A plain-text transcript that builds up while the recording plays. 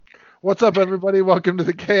What's up, everybody? Welcome to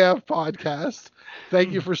the KF Podcast.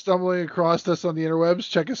 Thank you for stumbling across us on the interwebs.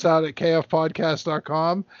 Check us out at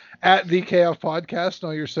kfpodcast.com, at the KF Podcast, on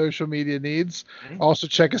all your social media needs. Also,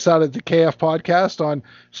 check us out at the KF Podcast on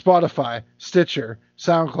Spotify, Stitcher,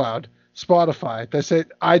 SoundCloud, Spotify. That's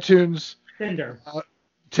it. iTunes,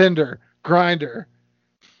 Tinder, Grindr,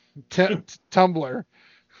 Tumblr,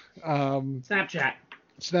 Snapchat.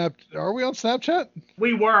 Are we on Snapchat?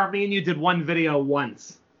 We were. Me and you did one video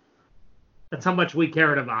once. That's how much we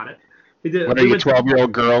cared about it. What are you,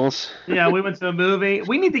 12-year-old girls? Yeah, we went to a movie.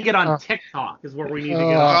 We need to get on TikTok is where we need to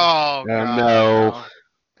get on. Oh, no.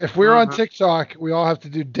 If we're on TikTok, we all have to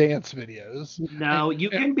do dance videos. No, you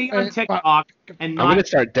can be on TikTok and not... I'm going to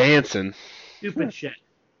start dancing. Stupid shit.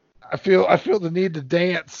 I feel the need to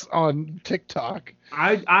dance on TikTok.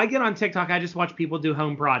 I get on TikTok. I just watch people do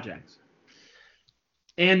home projects.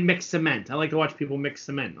 And mix cement. I like to watch people mix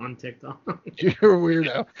cement on TikTok. You're a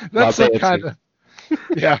weirdo. That's some kind of...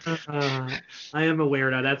 Yeah. I am a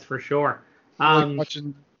weirdo, that's for sure. Like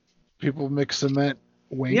watching people mix cement.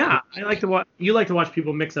 Wink. Yeah, I like to watch. You like to watch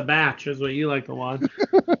people mix a batch, is what you like to watch.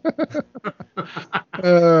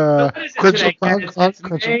 So what is it today,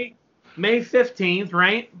 it's May 15th,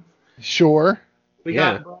 right? Sure. We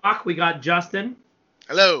got Brock. We got Justin.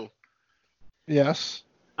 Hello. Yes.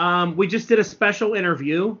 We just did a special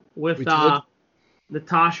interview with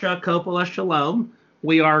Natasha Coppola Shalom.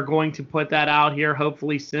 We are going to put that out here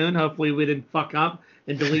hopefully soon. Hopefully we didn't fuck up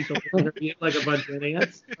and delete the whole interview like a bunch of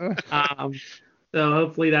idiots. So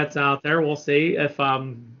hopefully that's out there. We'll see if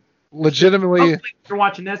legitimately. Hopefully if you're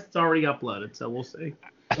watching this, it's already uploaded, so we'll see.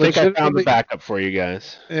 I think I found the backup for you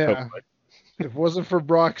guys. Yeah. Hopefully. If it wasn't for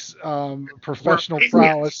Brock's professional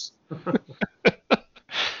prowess.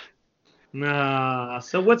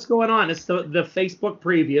 So what's going on? It's the Facebook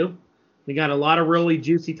preview. We got a lot of really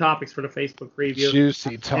juicy topics for the Facebook preview.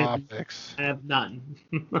 Juicy topics. I have none.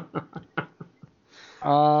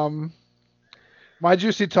 My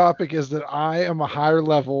juicy topic is that I am a higher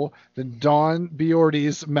level than Don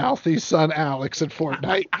Biordi's mouthy son Alex at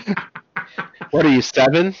Fortnite. What are you,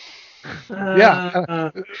 7?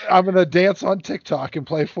 Yeah. I'm going to dance on TikTok and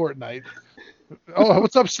play Fortnite. Oh,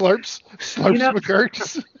 what's up, Slurps? Slurps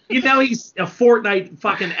McGurks. You know he's a Fortnite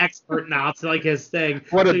fucking expert now. It's like his thing.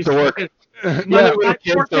 What a dork. My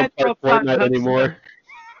poor 10-year-old son anymore.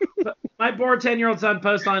 My poor 10-year-old son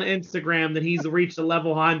posts on Instagram that he's reached a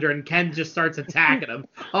level 100, and Ken just starts attacking him.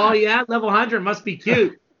 Oh, yeah? Level 100 must be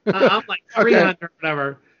cute. I'm like 300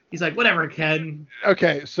 whatever. He's like, whatever, Ken.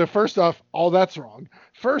 Okay, so first off, all that's wrong.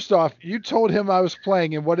 First off, you told him I was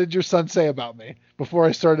playing, and what did your son say about me before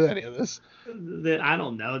I started any of this? I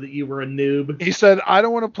don't know, that you were a noob. He said, I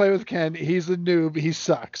don't want to play with Ken. He's a noob. He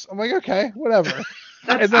sucks. I'm like, okay, whatever.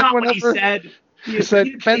 That's and then not what he said. He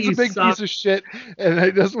said, Ken's a big piece of shit, and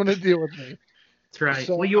he doesn't want to deal with me. That's right.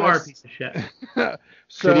 So well, you are a piece of shit. Did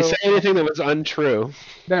he say anything that was untrue?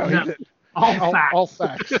 No, he didn't. All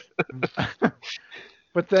facts.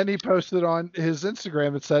 But then he posted on his Instagram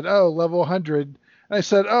and said, oh, level 100. And I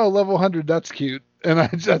said, oh, level 100, that's cute. And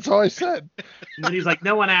that's all I said. And then he's like,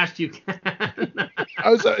 no one asked you, Ken.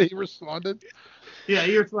 He responded? Yeah,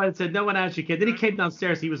 he responded and said, no one asked you, Ken. Then he came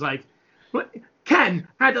downstairs. He was like, what? Ken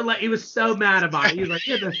had to he was so mad about it. He was like,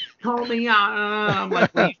 you had to call me out. I'm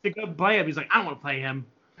like, we used to go play him. He's like, I don't want to play him.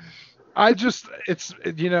 I've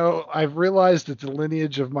realized that the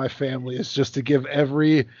lineage of my family is just to give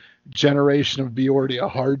every generation of Biordi a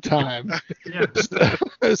hard time. Yeah.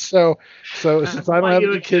 So since I don't have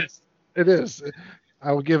any kids, it is.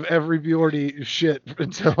 I will give every Biordi shit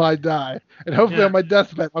until I die. And hopefully on my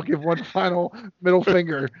deathbed, I'll give one final middle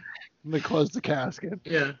finger and then close the casket.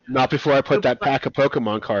 Yeah. Not before I put that pack of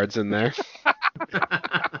Pokemon cards in there.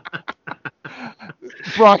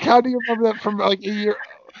 Brock, how do you remember that from like a year?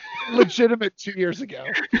 Legitimate 2 years ago.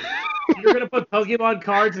 You're going to put Pokemon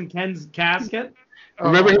cards in Ken's casket?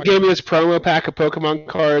 Remember he gave me his promo pack of Pokemon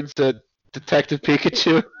cards at Detective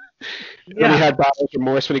Pikachu? Yeah. When he had buyer's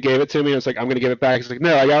remorse when he gave it to me, I was like, I'm going to give it back. He's like,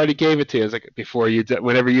 no, I already gave it to you. I was like,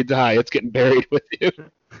 whenever you die, it's getting buried with you.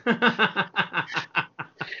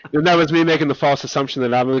 And that was me making the false assumption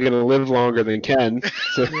that I'm going to live longer than Ken.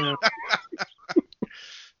 So. Yeah.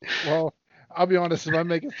 Well, I'll be honest. If I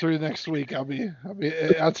make it through next week, I'll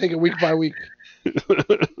take it week by week.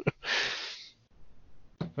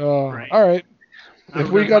 Right. All right. If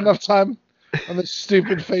we got enough time on this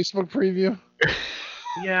stupid Facebook preview.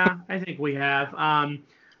 Yeah, I think we have.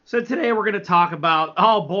 So today we're going to talk about,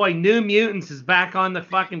 oh boy, New Mutants is back on the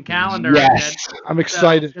fucking calendar. Yes. Again. I'm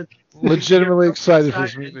excited. Legitimately excited for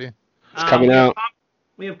this movie. It's coming out.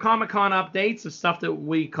 We have Comic-Con updates of stuff that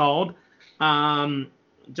we called.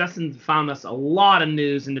 Justin found us a lot of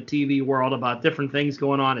news in the TV world about different things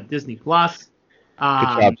going on at Disney Plus.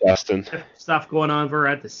 Good job, Justin. Stuff going on over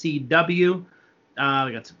at the CW. We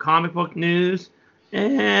got some comic book news.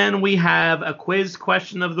 And we have a quiz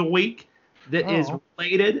question of the week that is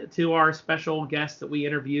related to our special guest that we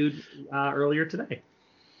interviewed earlier today.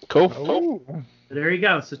 Cool. Oh. So there you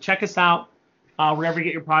go. So check us out wherever you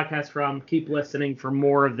get your podcast from. Keep listening for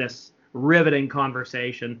more of this riveting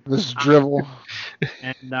conversation. This drivel.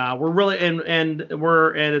 And we're really and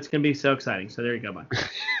it's gonna be so exciting. So there you go, bud.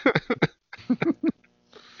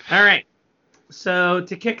 All right. So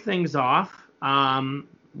to kick things off,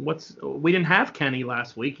 we didn't have Kenny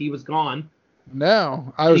last week. He was gone.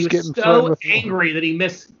 No, I was getting so angry that he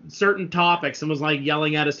missed certain topics and was like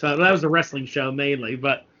yelling at his phone. Well, that was a wrestling show mainly,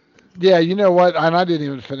 but yeah, you know what? And I didn't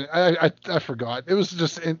even finish. I forgot. It was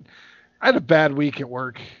just I had a bad week at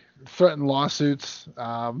work. Threatened lawsuits.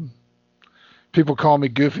 People call me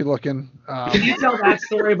goofy looking. Can you tell that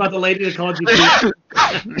story about the lady that called you goofy?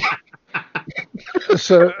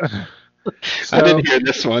 So I didn't hear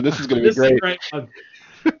this one. This is going to be great. Great one.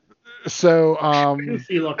 So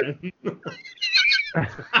goofy looking.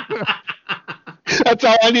 That's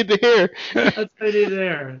all I need to hear. That's what I need to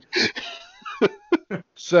hear.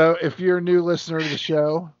 So if you're a new listener to the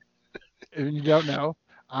show and you don't know,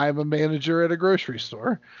 I'm a manager at a grocery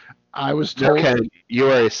store. I was told. Okay, you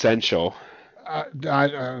are essential.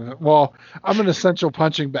 Well, I'm an essential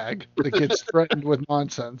punching bag that gets threatened with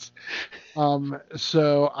nonsense.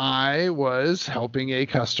 So I was helping a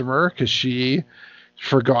customer because she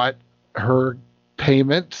forgot her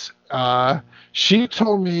payment. She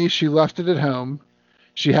told me she left it at home.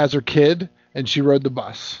 She has her kid and she rode the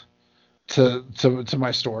bus to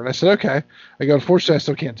my store. And I said, okay. I go, unfortunately, I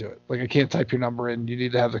still can't do it. Like, I can't type your number in. You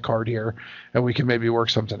need to have the card here and we can maybe work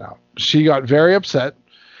something out. She got very upset.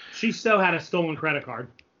 She so had a stolen credit card.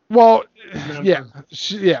 Well, yeah.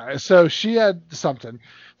 So she had something.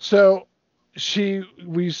 So her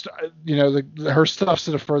stuff's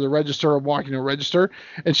at a further register. I'm walking to a register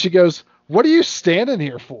and she goes, what are you standing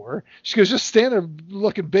here for? She goes, just standing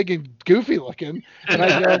looking big and goofy looking. And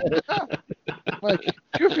I go, like,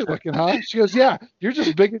 goofy looking, huh? She goes, yeah, you're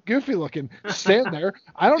just big and goofy looking. Stand there.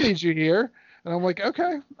 I don't need you here. And I'm like,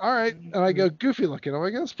 okay, all right. And I go, goofy looking. I'm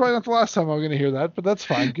like, that's probably not the last time I'm going to hear that, but that's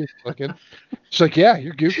fine, goofy looking. She's like, yeah,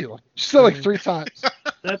 you're goofy looking. She said like 3 times.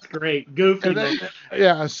 That's great, goofy looking.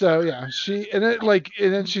 Yeah, so yeah, and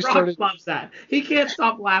then she started. Loves that. He can't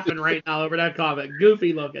stop laughing right now over that comment.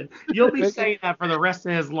 Goofy looking. You'll be saying that for the rest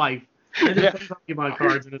of his life. And then Pokemon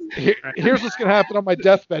cards. Here's what's gonna happen on my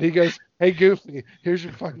deathbed. He goes, hey Goofy, here's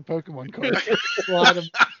your fucking Pokemon card. Slide them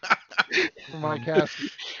for my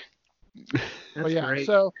casket. But yeah, great.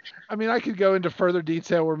 So I mean, I could go into further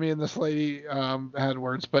detail where me and this lady had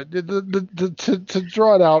words, but to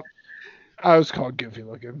draw it out, I was called goofy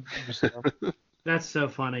looking. That's so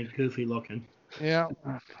funny, goofy looking. Yeah,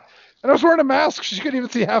 and I was wearing a mask. She couldn't even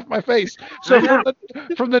see half my face. So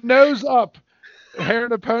from the nose up, hair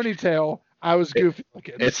in a ponytail, I was goofy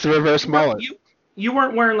looking. It's the reverse mullet. You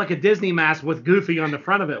weren't wearing like a Disney mask with Goofy on the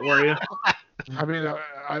front of it, were you? I mean,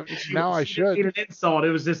 now I should. An insult.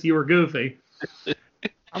 It was just you were goofy.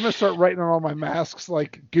 I'm gonna start writing on all my masks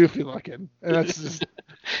like goofy looking, and that's just.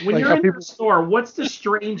 When you're in the store, what's the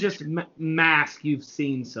strangest mask you've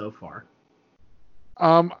seen so far?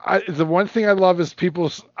 The one thing I love is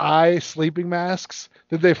people's eye sleeping masks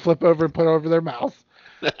that they flip over and put over their mouth.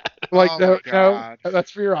 Like no,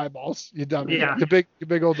 that's for your eyeballs, you dummy. Yeah. You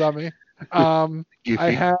big old dummy.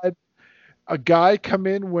 I had a guy come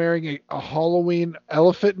in wearing a Halloween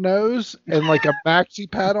elephant nose and like a maxi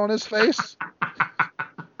pad on his face.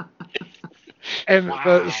 And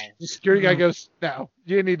the security guy goes, no,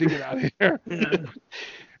 you need to get out of here.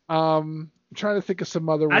 I'm trying to think of some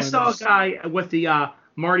other ones. I saw a guy with the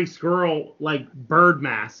Marty Skrull like bird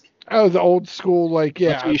mask. Oh, the old school, like,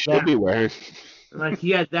 yeah. That's what you should be wearing. Like he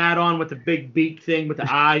had that on with the big beak thing with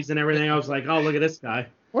the eyes and everything. I was like, oh, look at this guy.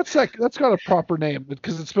 What's that? That's got a proper name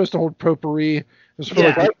because it's supposed to hold potpourri.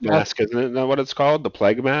 Plague mask, isn't that what it's called? The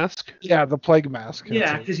plague mask? Yeah, the plague mask.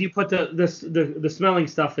 Yeah, because you put the smelling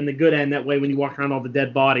stuff in the good end. That way, when you walk around all the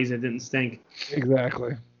dead bodies, it didn't stink.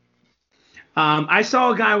 Exactly. I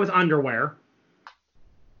saw a guy with underwear.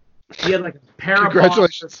 He had like a pair of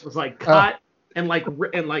Congratulations. that was like cut and like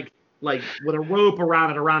with a rope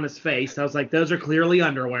around his face. I was like, those are clearly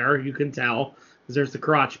underwear. You can tell because there's the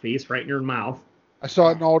crotch piece right in your mouth. I saw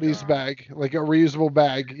it in Aldi's bag, like a reusable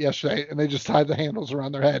bag yesterday, and they just tied the handles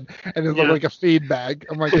around their head, and it looked like a feed bag.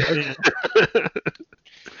 I'm like,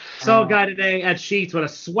 saw a guy today at Sheetz with a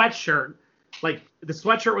sweatshirt. Like the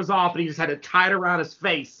sweatshirt was off, and he just had it tied around his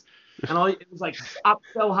face. and it was like up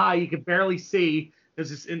so high you could barely see. There's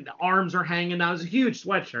this, and the arms are hanging down. It was a huge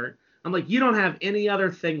sweatshirt. I'm like, you don't have any other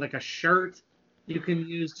thing like a shirt you can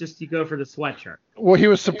use, just you go for the sweatshirt. Well, he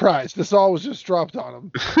was surprised. This all was just dropped on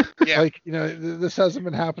him. Yeah. Like, this hasn't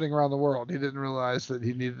been happening around the world. He didn't realize that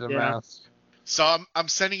he needed a mask. So I'm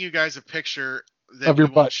sending you guys a picture of your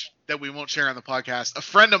butt. that we won't share on the podcast. A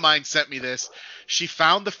friend of mine sent me this. She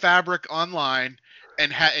found the fabric online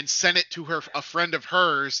and sent it to a friend of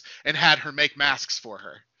hers and had her make masks for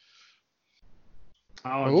her.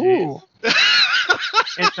 Oh, jeez.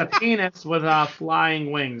 It's a penis with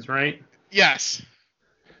flying wings, right? Yes.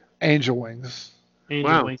 Angel wings.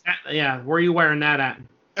 Angel wings. Yeah, where are you wearing that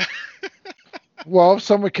at? Well, if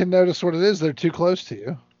someone can notice what it is, they're too close to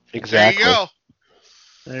you. Exactly.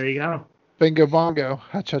 There you go. Bingo bongo.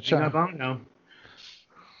 Ha-cha-cha. Bingo bongo.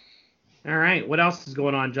 All right. What else is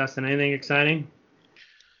going on, Justin? Anything exciting?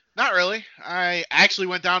 Not really. I actually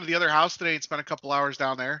went down to the other house today and spent a couple hours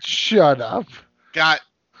down there. Shut up. Got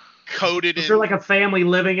coated in. Is there like a family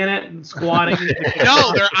living in it and squatting?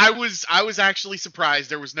 No, I was actually surprised.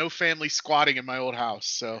 There was no family squatting in my old house.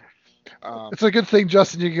 So it's a good thing,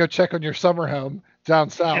 Justin, you can go check on your summer home down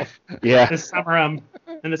south. Yeah. The summer home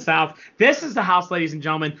in the south. This is the house, ladies and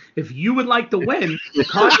gentlemen. If you would like to win, the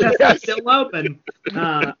contest is still open.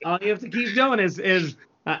 All you have to keep doing is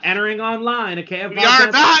entering online. Okay, we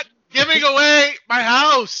are not giving away my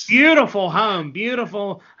house. Beautiful home.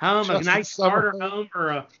 A nice starter home. home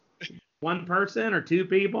for one person or two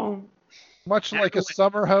people. Much like a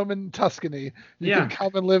summer home in Tuscany. You can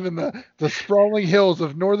come and live in the sprawling hills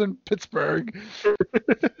of northern Pittsburgh.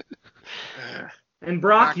 And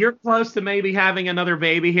Brock, you're close to maybe having another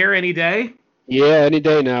baby here any day. Yeah, any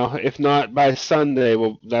day now. If not by Sunday,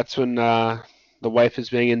 well, that's when the wife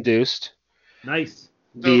is being induced. Nice.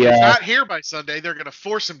 So if he's not here by Sunday, they're going to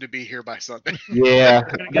force him to be here by Sunday. Yeah,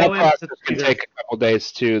 that process can take a couple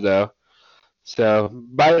days too, though. So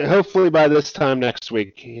hopefully by this time next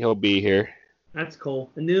week, he'll be here. That's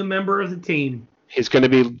cool. A new member of the team. He's going to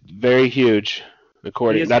be very huge. That's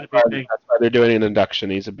why they're doing an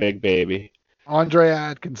induction. He's a big baby. Andrea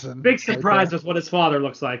Atkinson. Big surprise with what his father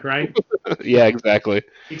looks like, right? Yeah, exactly.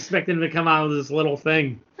 Expecting him to come out with this little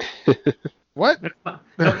thing. What?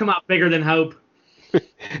 He'll come out bigger than Hope.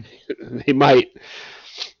 He might.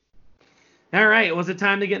 All right. Was it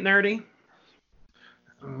time to get nerdy?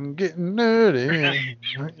 I'm getting nerdy.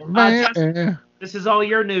 This is all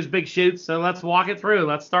your news, Big Shoot, so let's walk it through.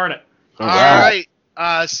 Let's start it. All right.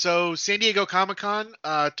 So San Diego Comic-Con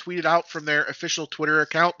tweeted out from their official Twitter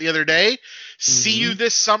account the other day, see you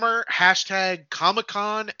this summer, #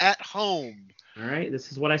 Comic-Con at home. All right.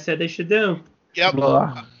 This is what I said they should do. Yep.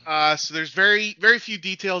 So there's very, very few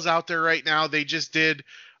details out there right now. They just did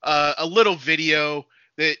a little video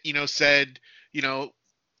that, said,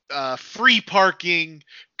 free parking,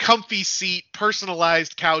 comfy seat,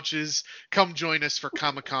 personalized couches. Come join us for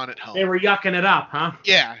Comic-Con at home. They were yucking it up, huh?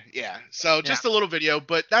 Yeah. So just a little video,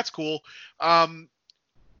 but that's cool.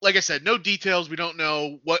 Like I said, no details. We don't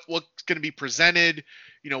know what's going to be presented,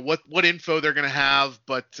 what info they're going to have,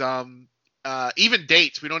 but even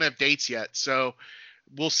dates. We don't have dates yet, so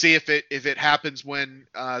we'll see if it happens when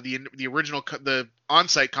the original the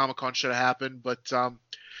on-site Comic-Con should have happened. But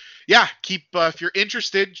yeah, if you're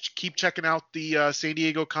interested, keep checking out the San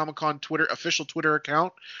Diego Comic-Con official Twitter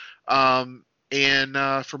account,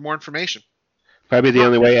 and for more information. Probably the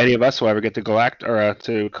only way any of us will ever get to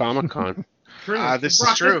to Comic-Con. True. This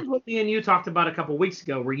Brock, is true. This is what me and you talked about a couple weeks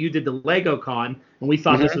ago, where you did the Lego Con, and we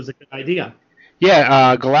thought this was a good idea.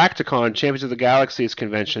 Yeah, Galacticon, Champions of the Galaxies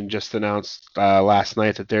convention, just announced last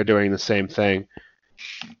night that they're doing the same thing.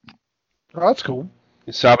 Oh, that's cool.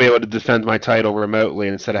 So I'll be able to defend my title remotely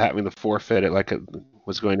instead of having to forfeit it like it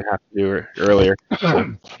was going to have to do earlier.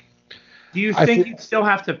 Do you think you'd still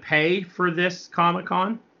have to pay for this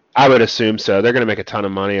Comic-Con? I would assume so. They're going to make a ton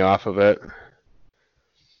of money off of it.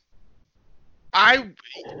 I'm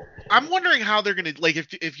wondering how they're going to, like,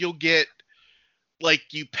 if you'll get, like,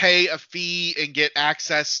 you pay a fee and get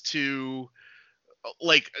access to,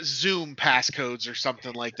 like, Zoom passcodes or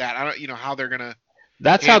something like that. I don't, how they're going to.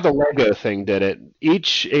 That's how the Lego thing did it.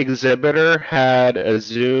 Each exhibitor had a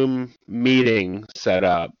Zoom meeting set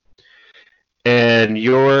up, and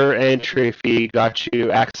your entry fee got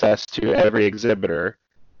you access to every exhibitor.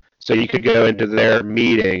 So you could go into their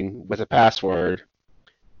meeting with a password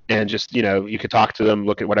and just, you could talk to them,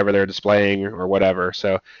 look at whatever they're displaying or whatever.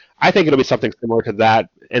 So I think it'll be something similar to that.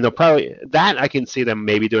 And I can see them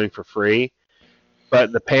maybe doing for free.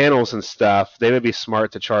 But the panels and stuff, they would be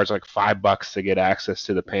smart to charge like $5 to get access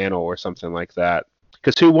to the panel or something like that.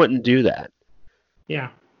 Because who wouldn't do that? Yeah.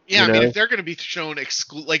 Yeah, I mean, if they're going to be shown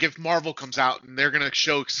like if Marvel comes out and they're going to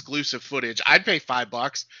show exclusive footage, I'd pay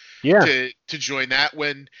 $5 to join that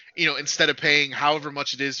when, instead of paying however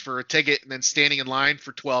much it is for a ticket and then standing in line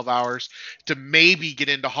for 12 hours to maybe get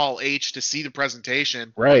into Hall H to see the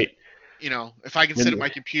presentation. Right. If I can sit at my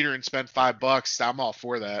computer and spend $5, I'm all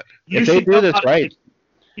for that. If they do this right.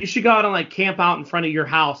 You should go out and camp out in front of your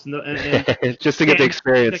house and just to get the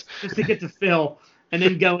experience. Just to get the feel. And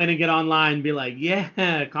then go in and get online and be like,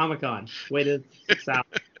 yeah, Comic-Con. Waited 6 hours.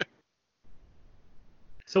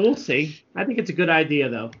 So we'll see. I think it's a good idea,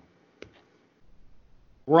 though.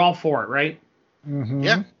 We're all for it, right? Mm-hmm.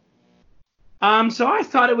 Yeah. So I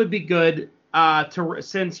thought it would be good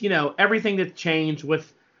since, everything that's changed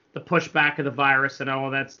with the pushback of the virus and all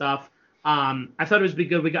of that stuff. I thought it would be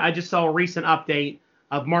good. I just saw a recent update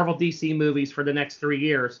of Marvel DC movies for the next 3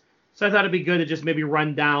 years. So I thought it'd be good to just maybe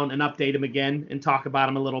run down and update them again and talk about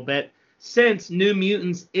them a little bit, since New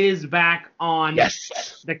Mutants is back on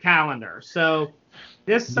the calendar. So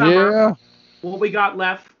this summer, what we got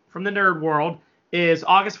left from the nerd world is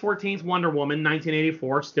August 14th, Wonder Woman,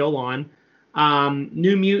 1984, still on.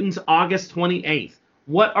 New Mutants, August 28th.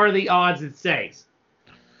 What are the odds it stays?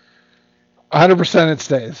 100% it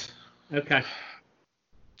stays. Okay.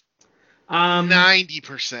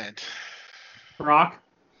 90%. Brock?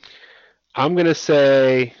 I'm going to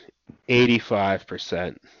say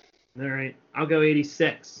 85%. All right. I'll go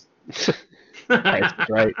 86. Right.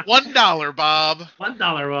 $1, Bob.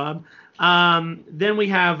 $1, Bob. Then we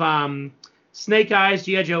have Snake Eyes,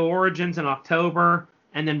 G.I. Joe Origins in October,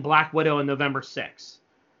 and then Black Widow on November 6th.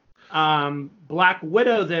 Black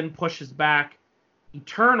Widow then pushes back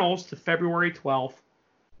Eternals to February 12th.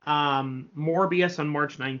 Morbius on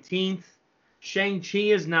March 19th. Shang-Chi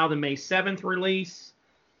is now the May 7th release.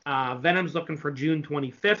 Venom's looking for June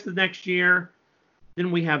 25th of next year. Then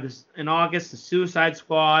we have this in August, the Suicide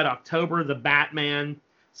Squad. October, the Batman.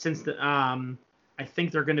 Since I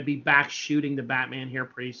think they're going to be back shooting the Batman here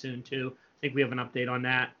pretty soon too. I think we have an update on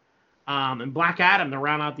that. And Black Adam to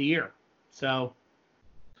round out the year. So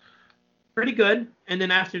pretty good. And then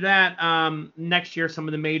after that, next year, some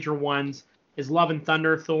of the major ones is Love and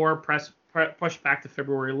Thunder, Thor, pushed back to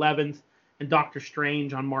February 11th, and Doctor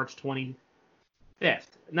Strange on March 25th.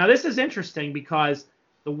 Now, this is interesting because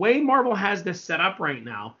the way Marvel has this set up right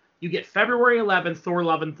now, you get February 11th, Thor,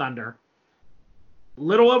 Love and Thunder. A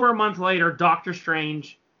little over a month later, Doctor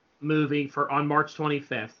Strange movie on March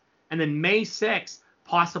 25th. And then May 6th,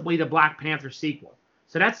 possibly the Black Panther sequel.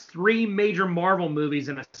 So that's 3 major Marvel movies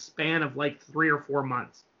in a span of 3 or 4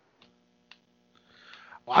 months.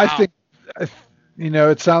 Wow. I think,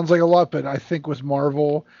 it sounds like a lot, but I think with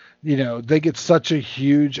Marvel, they get such a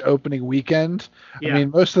huge opening weekend. Yeah. I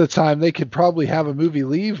mean, most of the time they could probably have a movie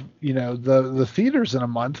leave, the theaters in a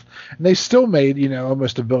month, and they still made,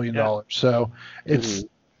 almost $1 billion. So it's,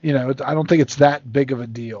 I don't think it's that big of a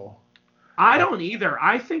deal. I don't either.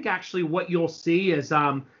 I think actually what you'll see is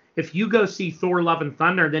if you go see Thor, Love and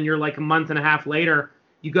Thunder, then you're a month and a half later,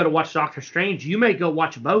 you go to watch Doctor Strange. You may go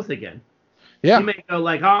watch both again. Yeah. You may go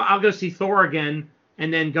I'll go see Thor again,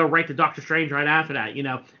 and then go right to Doctor Strange right after that.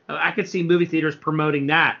 I could see movie theaters promoting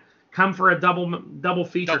that. Come for a double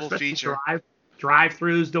feature.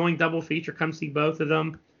 Drive-throughs doing double feature. Come see both of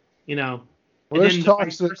them. Well, there's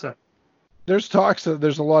talks that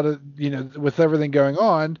there's a lot of, with everything going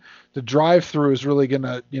on, the drive-through is really going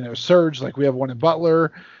to, surge. Like we have one in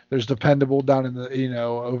Butler. There's Dependable down in the,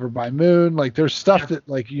 over by Moon. There's stuff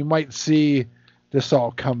that you might see this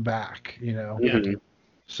all come back, Yeah.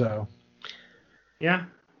 So. Yeah.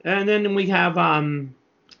 And then we have,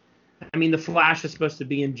 The Flash is supposed to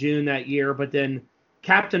be in June that year, but then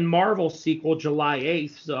Captain Marvel sequel, July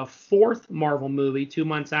 8th, so a 4th Marvel movie 2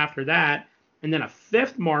 months after that, and then a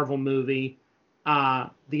 5th Marvel movie,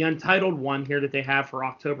 the Untitled one here that they have for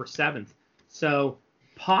October 7th. So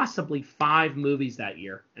possibly 5 movies that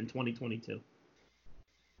year in 2022.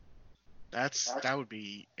 That would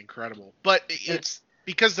be incredible. But it's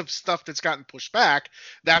because of stuff that's gotten pushed back,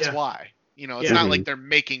 that's why. It's not like they're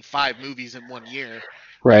making 5 movies in 1 year.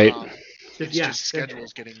 Right. It's just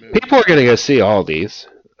schedules getting moved. People are going to go see all these.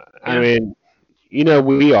 I mean,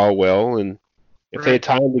 we all will. And if they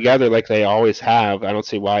tie them together like they always have, I don't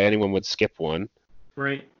see why anyone would skip one.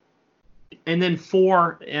 Right. And then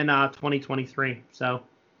 4 in 2023. So,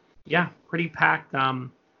 yeah, pretty packed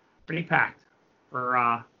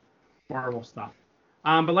for Marvel stuff.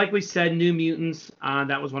 But like we said, New Mutants,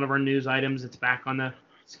 that was one of our news items. It's back on the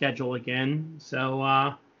schedule again.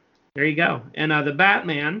 So there you go. And the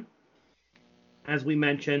Batman, as we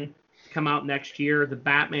mentioned, come out next year. The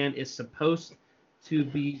Batman is supposed to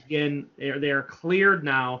begin. They're cleared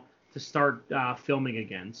now to start filming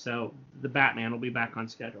again. So the Batman will be back on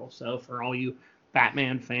schedule. So for all you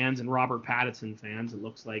Batman fans and Robert Pattinson fans, it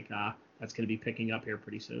looks like that's going to be picking up here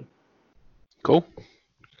pretty soon. Cool.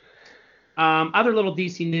 Other little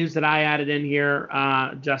DC news that I added in here,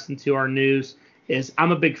 Justin, to our news is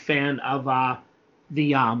I'm a big fan of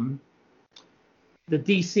the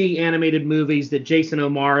DC animated movies that Jason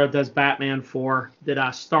O'Mara does Batman for.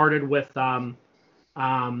 That started with what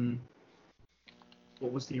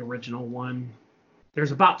was the original one?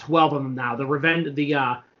 There's about 12 of them now.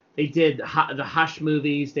 They did the Hush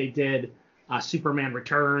movies. They did Superman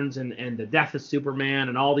Returns and the Death of Superman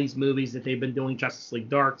and all these movies that they've been doing. Justice League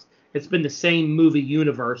Darks. It's been the same movie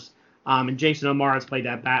universe. And Jason O'Mara has played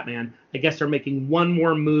that Batman. I guess they're making one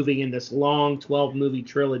more movie in this long 12-movie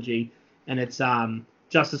trilogy, and it's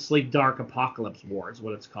Justice League Dark Apocalypse War is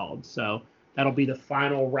what it's called. So that'll be the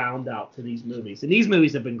final round out to these movies. And these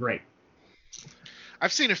movies have been great.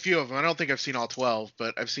 I've seen a few of them. I don't think I've seen all 12,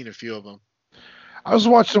 but I've seen a few of them. I was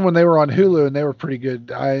watching them when they were on Hulu, and they were pretty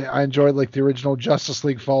good. I enjoyed, like, the original Justice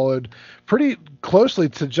League followed pretty closely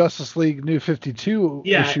to Justice League New 52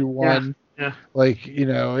 issue 1. Yeah. Like,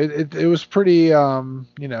 it was pretty,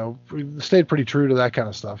 stayed pretty true to that kind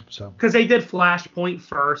of stuff. So because they did Flashpoint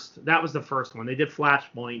first. That was the first one. They did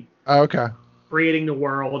Flashpoint. Oh, okay. Creating the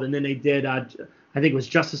world, and then they did, I think it was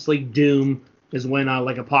Justice League Doom is when,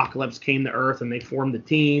 like, Apocalypse came to Earth, and they formed the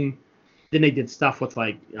team. Then they did stuff with,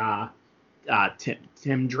 like,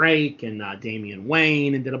 Tim Drake and Damian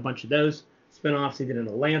Wayne, and did a bunch of those spinoffs. He did an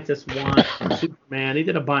Atlantis one, Superman. He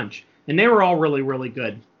did a bunch, and they were all really, really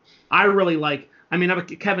good. I really like. I mean, I'm a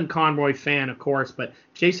Kevin Conroy fan, of course, but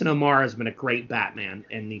Jason O'Mara has been a great Batman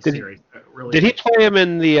in these series. Really. Did he play him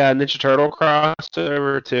in the Ninja Turtle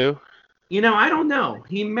crossover too? I don't know.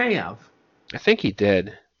 He may have. I think he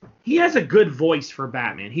did. He has a good voice for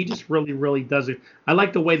Batman. He just really, really does it. I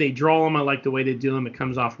like the way they draw him. I like the way they do him. It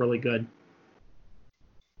comes off really good.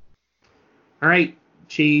 All right,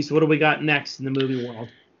 Cheese, what do we got next in the movie world?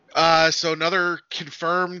 So another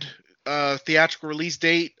confirmed theatrical release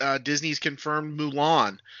date. Disney's confirmed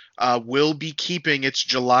Mulan will be keeping its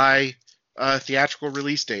July theatrical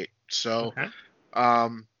release date. So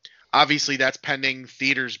obviously that's pending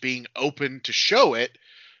theaters being open to show it.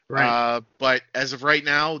 Right. But as of right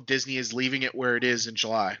now, Disney is leaving it where it is in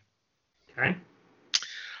July. Okay.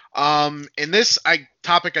 And this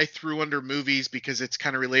topic I threw under movies because it's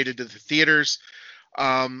kind of related to the theaters.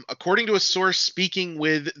 According to a source speaking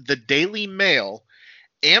with the Daily Mail,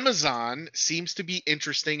 Amazon seems to be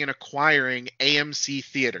interested in acquiring AMC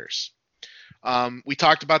theaters. We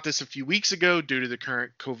talked about this a few weeks ago due to the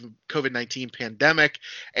current COVID-19 pandemic.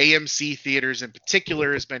 AMC theaters in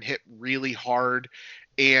particular has been hit really hard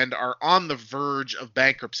and are on the verge of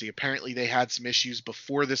bankruptcy. Apparently they had some issues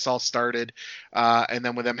before this all started, and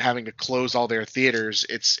then with them having to close all their theaters,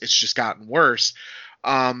 it's just gotten worse.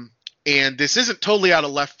 And this isn't totally out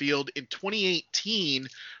of left field. In 2018,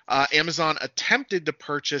 Amazon attempted to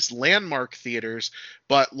purchase Landmark Theaters,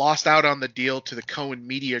 but lost out on the deal to the Cohen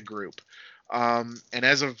Media Group. And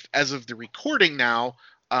as of the recording now,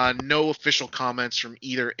 no official comments from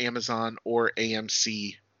either Amazon or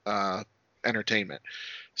AMC Entertainment.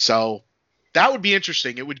 So that would be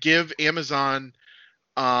interesting. It would give Amazon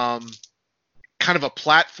kind of a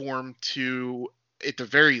platform to, at the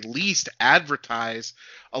very least, advertise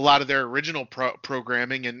a lot of their original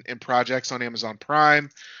programming and projects on Amazon Prime.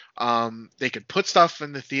 They could put stuff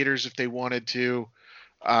in the theaters if they wanted to.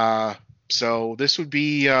 So this would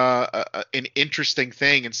be an interesting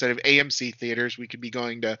thing. Instead of AMC theaters, we could be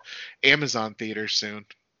going to Amazon theaters soon.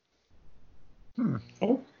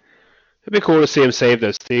 Oh. It'd be cool to see them save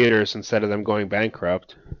those theaters instead of them going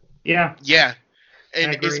bankrupt. Yeah. Yeah.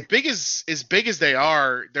 And as big as they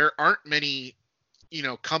are, there aren't many,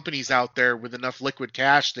 companies out there with enough liquid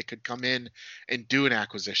cash that could come in and do an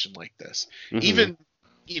acquisition like this. Mm-hmm.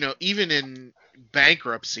 Even in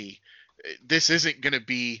bankruptcy, this isn't going to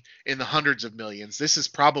be in the hundreds of millions. This is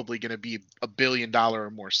probably going to be $1 billion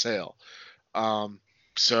or more sale.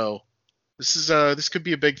 So this could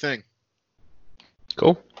be a big thing.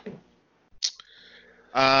 Cool.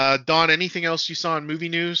 Dawn, anything else you saw in movie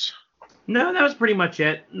news? No, that was pretty much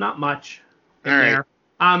it. Not much in All right. there.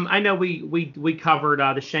 I know we covered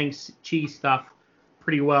the Shang-Chi stuff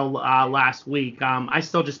pretty well last week. I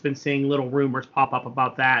still just been seeing little rumors pop up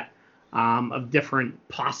about that, of different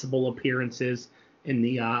possible appearances in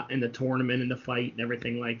the tournament and the fight and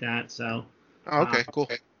everything like that. So. Oh, okay, cool.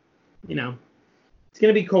 It's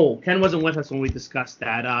going to be cool. Ken wasn't with us when we discussed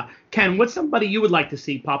that. Ken, what's somebody you would like to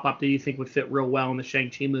see pop up that you think would fit real well in the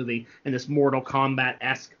Shang-Chi movie and this Mortal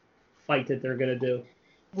Kombat-esque fight that they're going to do?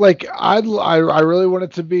 Like I really want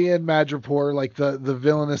it to be in Madripoor, like the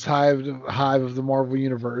villainous hive of the Marvel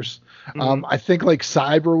universe. I think like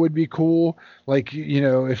Cyber would be cool. Like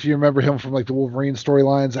if you remember him from like the Wolverine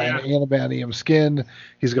storylines and adamantium skin,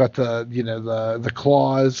 he's got the the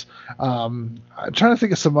claws. I'm trying to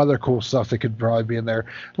think of some other cool stuff that could probably be in there.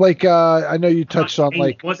 Like I know you touched on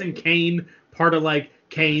like wasn't Kane part of like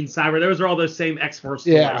Kane Cyber? Those are all those same X-Force.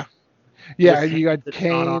 Yeah, you got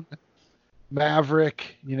Kane.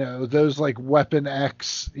 Maverick, those like Weapon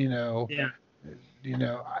X,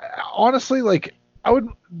 honestly, like I would,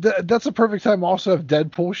 that's a perfect time also have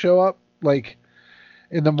Deadpool show up, like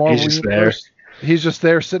in the Marvel universe. He's just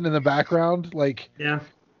there sitting in the background, like,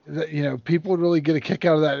 people would really get a kick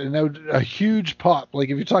out of that, and that would a huge pop, like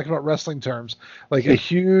if you're talking about wrestling terms, like a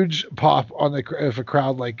huge pop on if a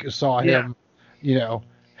crowd like saw him,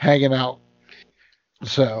 hanging out.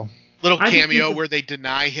 So. Little cameo where they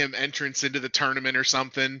deny him entrance into the tournament or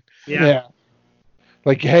something. Yeah.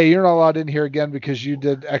 Like, hey, you're not allowed in here again because you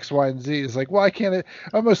did X, Y, and Z. It's like, why can't it?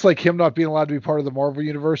 Almost like him not being allowed to be part of the Marvel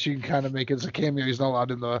universe. You can kind of make it as a cameo. He's not allowed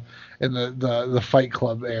in the Fight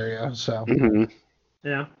Club area. So. Mm-hmm.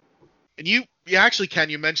 Yeah. And you actually, Ken,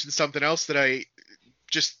 you mentioned something else that I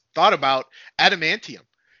just thought about. Adamantium.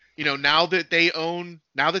 Now that they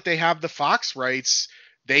have the Fox rights,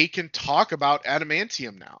 they can talk about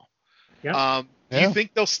Adamantium now. Yeah. Do you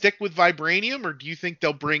think they'll stick with Vibranium, or do you think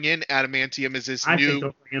they'll bring in Adamantium as this I new think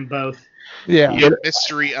they'll bring in both.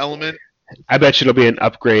 mystery element? I bet you it'll be an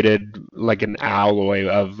upgraded, like an alloy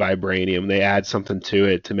of Vibranium. They add something to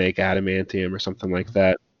it to make Adamantium or something like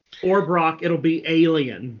that. Or Brock, it'll be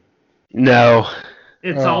alien. No.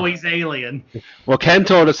 It's always alien. Well, Ken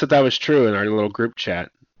told us that was true in our little group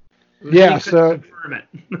chat. Yeah, so confirm it.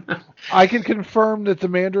 I can confirm that the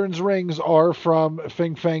Mandarin's rings are from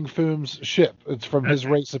Fin Fang Foom's ship. It's from his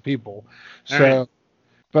race of people. So, right.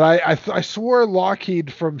 But I swore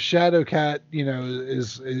Lockheed from Shadowcat, he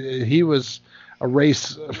was a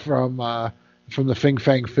race from the Fin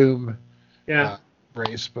Fang Foom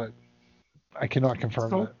race, but I cannot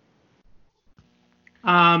confirm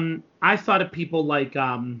that. I thought of people like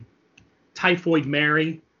Typhoid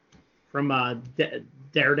Mary from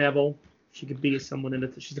Daredevil. She could be someone in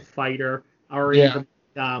it. She's a fighter. Or even,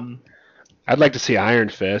 I'd like to see Iron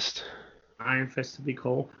Fist. Iron Fist would be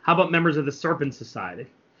cool. How about members of the Serpent Society?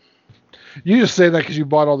 You just say that because you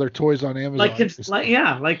bought all their toys on Amazon. Like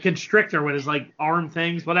Constrictor with his like arm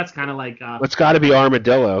things. Well, that's kind of like. It's got to be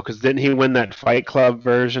Armadillo, because didn't he win that Fight Club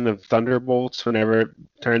version of Thunderbolts whenever it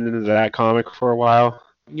turned into that comic for a while?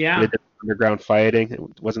 Yeah. They did underground fighting.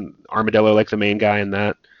 It wasn't Armadillo like the main guy in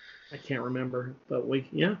that. I can't remember, but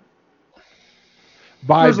There's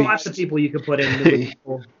lots of people you could put in.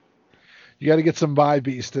 You got to get some By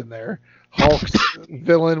Beast in there. Hulk's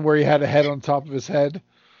villain where he had a head on top of his head.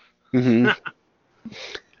 Mm-hmm.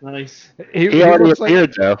 Nice. He already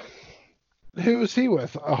appeared though. Who was he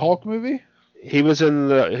with? A Hulk movie? He was on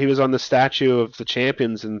the statue of the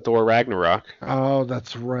champions in Thor Ragnarok. Oh,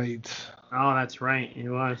 that's right. Oh, that's right. He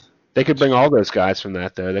was. They could bring all those guys from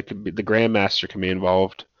that though. They could be the Grandmaster can be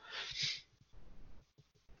involved.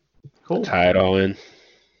 Cool. Tie it all in.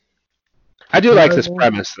 I do like this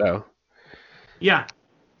premise though. Yeah.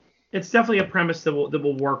 It's definitely a premise that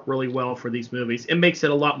will work really well for these movies. It makes it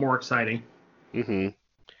a lot more exciting. Mm-hmm.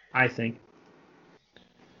 I think.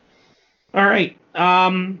 All right.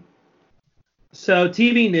 So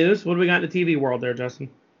TV news. What do we got in the TV world there, Justin?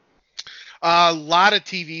 A lot of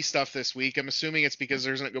TV stuff this week. I'm assuming it's because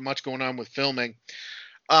there isn't much going on with filming.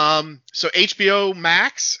 So HBO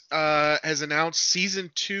Max has announced season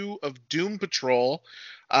 2 of Doom Patrol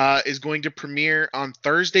is going to premiere on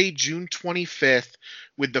Thursday, June 25th,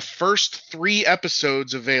 with the first 3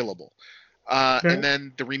 episodes available. And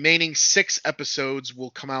then the remaining 6 episodes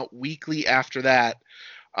will come out weekly after that.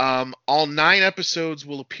 All 9 episodes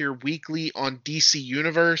will appear weekly on DC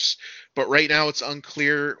Universe, but right now it's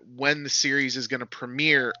unclear when the series is going to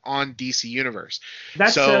premiere on DC Universe.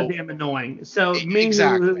 That's so damn annoying. So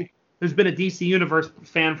exactly. Who's been a DC Universe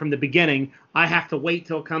fan from the beginning, I have to wait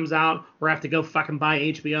till it comes out, or I have to go fucking buy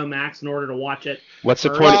HBO Max in order to watch it. What's the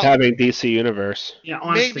point of having DC Universe? Yeah,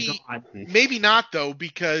 honest to God. Maybe not though,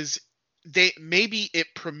 because maybe it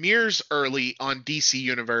premieres early on DC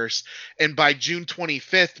Universe, and by June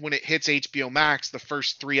 25th, when it hits HBO Max, the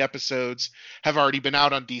first 3 episodes have already been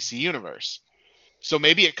out on DC Universe. So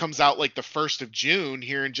maybe it comes out like the 1st of June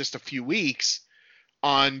here in just a few weeks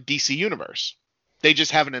on DC Universe. They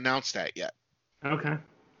just haven't announced that yet. Okay.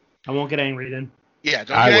 I won't get angry then. Yeah,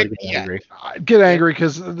 don't get angry. I'd get angry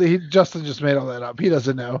because Justin just made all that up. He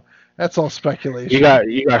doesn't know. That's all speculation.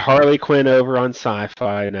 You got Harley Quinn over on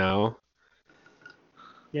Sci-Fi now.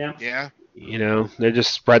 Yeah. Yeah. You know, they're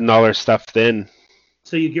just spreading all their stuff thin.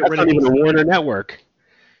 So you get That's rid not of even a DC. Warner network.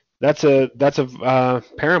 That's a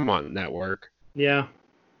Paramount network. Yeah.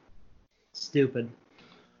 Stupid.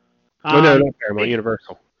 Oh no, not Paramount,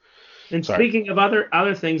 Universal. And Sorry. speaking of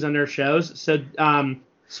other things on their shows, so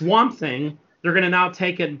Swamp Thing, they're going to now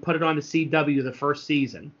take it and put it on the CW the first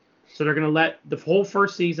season. So they're going to let the whole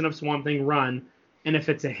first season of Swamp Thing run, and if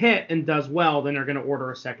it's a hit and does well, then they're going to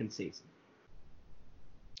order a second season.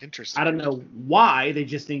 Interesting. I don't know why they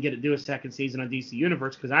just didn't get to do a second season on DC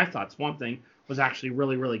Universe, because I thought Swamp Thing was actually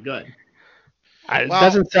really, really good. It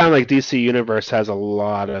doesn't sound like DC Universe has a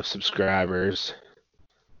lot of subscribers.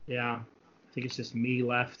 Yeah, I think it's just me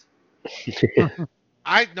left.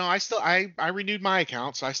 I renewed my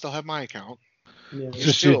account, so I still have my account. Yeah,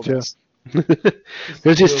 Just you two.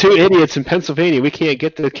 There's these two idiots in Pennsylvania. We can't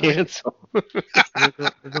get to cancel. We're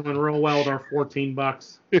doing real well with our $14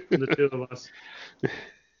 for the two of us.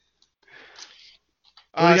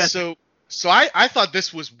 So I thought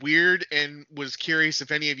this was weird and was curious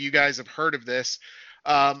if any of you guys have heard of this.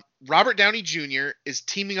 Robert Downey Jr. is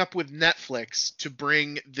teaming up with Netflix to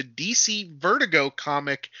bring the DC Vertigo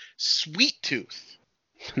comic Sweet Tooth.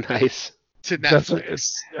 Nice. To Netflix.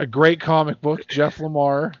 That's a great comic book. Jeff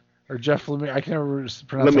Lemire. I can never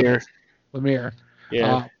pronounce Lemire. Lemire.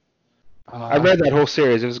 Yeah. I read that whole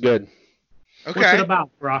series. It was good. Okay. What's it about,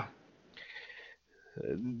 bro?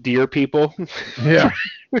 Deer people. Yeah.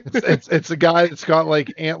 It's a guy that's got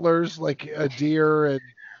like antlers like a deer, and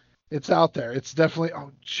it's out there. It's definitely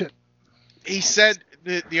shit. He said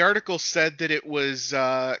the article said that it was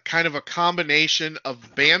kind of a combination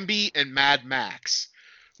of Bambi and Mad Max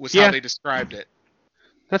was how they described it.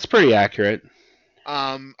 That's pretty accurate.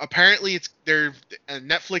 Apparently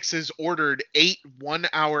Netflix has ordered 8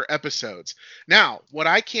 1-hour episodes. Now, what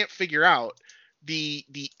I can't figure out, the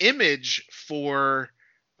image for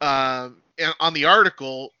on the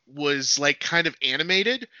article was like kind of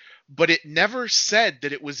animated, but it never said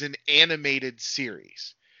that it was an animated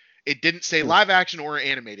series. It didn't say live action or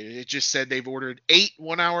animated. It just said they've ordered 8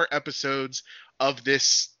 1-hour episodes of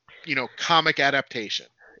this, comic adaptation.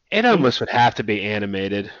 It almost would have to be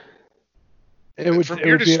animated. From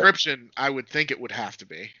your description, I would think it would have to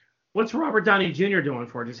be. What's Robert Downey Jr. doing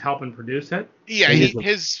for it? Just helping produce it? Yeah,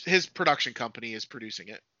 his production company is producing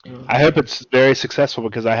it. I hope it's very successful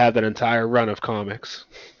because I have that entire run of comics.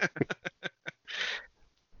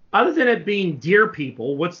 Other than it being deer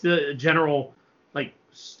people, what's the general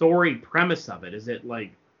story premise of it? Is it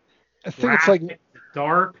like I think it's like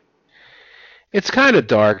dark? It's kind of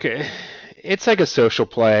dark. It's like a social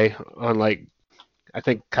play on I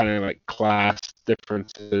think kind of like class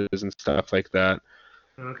differences and stuff like that.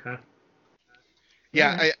 Okay.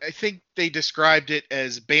 Yeah, I think they described it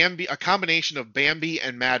as Bambi, a combination of Bambi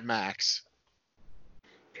and Mad Max.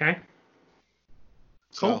 Okay.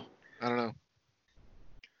 Cool. So, I don't know.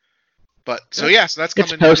 But, so that's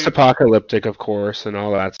coming. It's post-apocalyptic, of course, and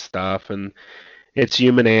all that stuff, and it's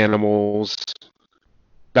human animals.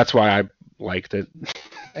 That's why I liked it.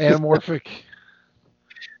 Anamorphic.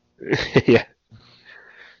 Yeah.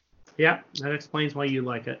 Yeah, that explains why you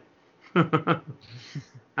like it. All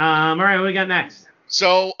right, what we got next?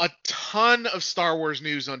 So a ton of Star Wars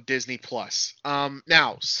news on Disney Plus.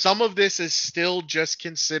 Now, some of this is still just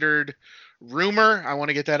considered rumor. I want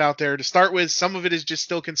to get that out there to start with. Some of it is just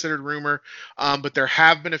still considered rumor, but there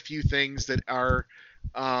have been a few things that are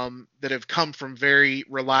that have come from very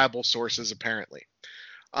reliable sources, apparently.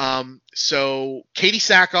 So Katie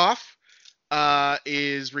Sackhoff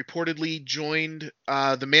is reportedly joined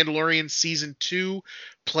The Mandalorian Season 2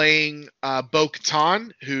 playing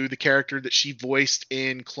Bo-Katan, who the character that she voiced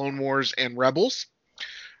in Clone Wars and Rebels.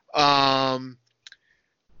 Boba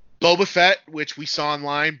Fett, which we saw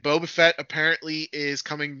online, Boba Fett apparently is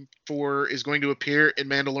going to appear in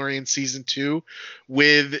Mandalorian Season 2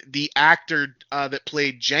 with the actor that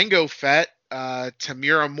played Jango Fett,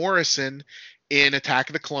 Tamira Morrison, in Attack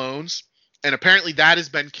of the Clones. And apparently that has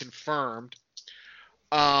been confirmed.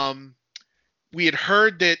 We had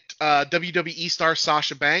heard that WWE star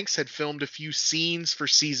Sasha Banks had filmed a few scenes for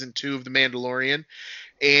Season 2 of The Mandalorian.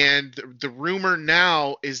 And the rumor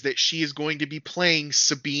now is that she is going to be playing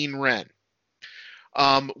Sabine Wren,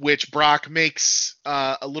 which, Brock, makes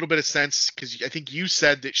a little bit of sense because I think you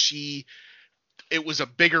said that it was a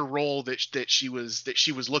bigger role that she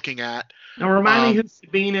was looking at. Now remind me who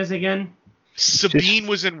Sabine is again. Sabine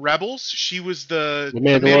was in Rebels. She was the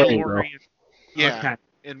Mandalorian. Yeah, okay.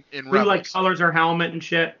 in Who Rebels. colors her helmet and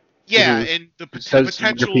shit. Yeah, and the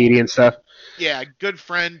potential graffiti and stuff. Yeah, good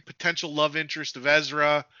friend, potential love interest of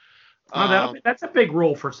Ezra. That's a big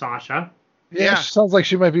role for Sasha. Yeah, she sounds like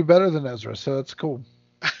she might be better than Ezra, so that's cool.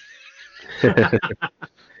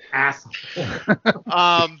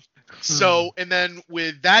 Asshole. So, and then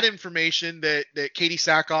with that information that Katie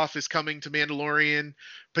Sackhoff is coming to Mandalorian,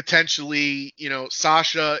 potentially,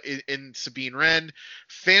 Sasha and Sabine Wren,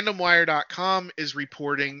 FandomWire.com is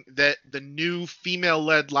reporting that the new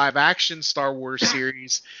female-led live-action Star Wars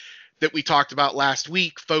series that we talked about last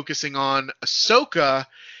week, focusing on Ahsoka,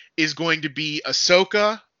 is going to be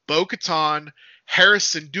Ahsoka, Bo-Katan, Hera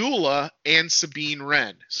Syndulla, and Sabine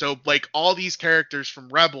Wren. So, like, all these characters from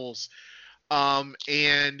Rebels.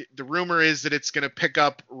 And the rumor is that it's going to pick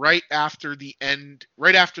up right after the end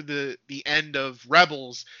of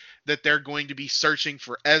Rebels, that they're going to be searching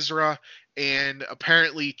for Ezra, and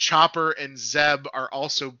apparently Chopper and Zeb are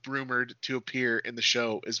also rumored to appear in the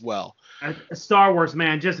show as well. Star Wars,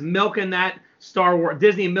 man, just milking that Star Wars,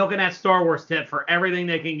 Disney milking that Star Wars tip for everything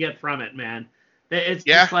they can get from it, man. It's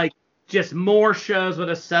just like just more shows with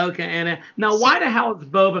Ahsoka in it. Now, why the hell is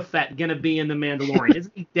Boba Fett gonna be in The Mandalorian?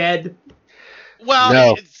 Isn't he dead? Well,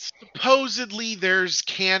 No. Supposedly there's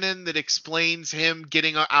canon that explains him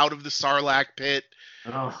getting out of the Sarlacc pit.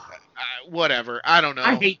 Oh. Whatever. I don't know.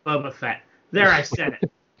 I hate Boba Fett. There, I said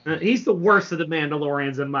it. He's the worst of the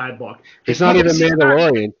Mandalorians in my book. He's not even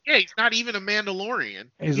Mandalorian. He's not even a Mandalorian.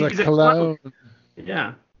 He's a clone.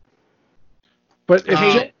 Yeah. But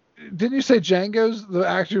didn't you say Django's the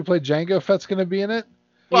actor who played Jango Fett's going to be in it?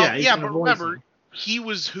 Well, yeah, but remember, he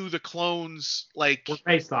was who the clones were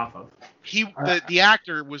based off of. The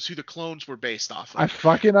actor was who the clones were based off of. I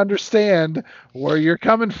fucking understand where you're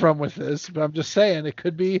coming from with this, but I'm just saying it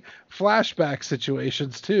could be flashback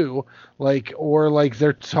situations too,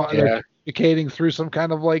 they're communicating through some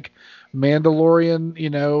kind of like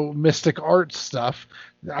Mandalorian, mystic arts stuff.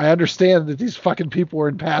 I understand that these fucking people were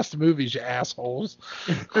in past movies, you assholes.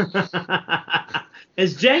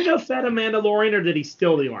 Is Jango Fett a Mandalorian, or did he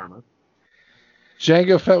steal the armor?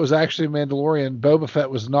 Jango Fett was actually a Mandalorian. Boba Fett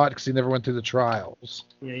was not, because he never went through the trials.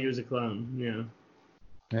 Yeah, he was a clone.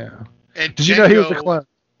 Yeah. Yeah. And did you know he was a clone?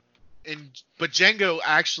 But Jango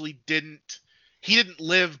actually didn't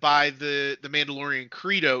live by the Mandalorian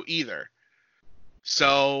credo either.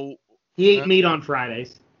 So he ate meat on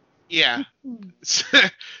Fridays. Yeah.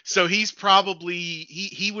 So he's probably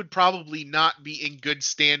he would probably not be in good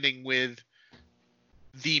standing with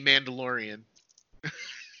the Mandalorian.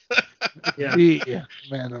 Yeah. The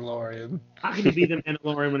Mandalorian. How can you be the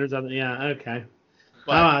Mandalorian when there's other? Yeah, okay.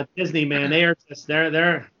 But, Disney, man, they're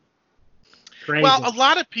crazy. Well, a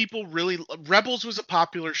lot of people really Rebels was a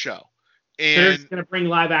popular show, and they're just gonna bring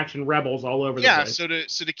live action Rebels all over the place. Yeah,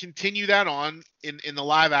 so to continue that on in the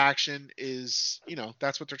live action is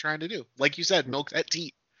that's what they're trying to do. Like you said, milk that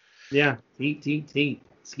teat. Yeah, teat,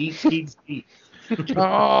 skeet.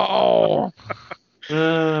 Oh.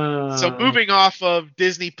 So moving off of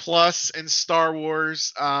Disney Plus and Star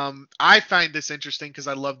Wars, I find this interesting because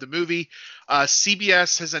I love the movie.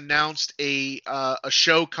 CBS has announced a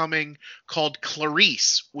show coming called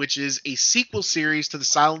Clarice, which is a sequel series to The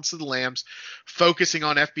Silence of the Lambs, focusing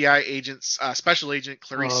on FBI agents, Special Agent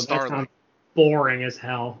Clarice Starling. Boring as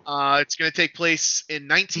hell. It's going to take place in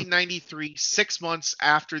 1993, 6 months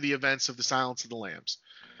after the events of The Silence of the Lambs.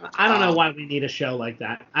 I don't know why we need a show like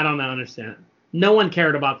that. I don't understand it. No one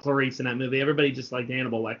cared about Clarice in that movie. Everybody just liked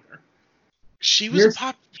Hannibal Lecter. She was a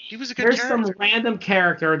good character. There's some random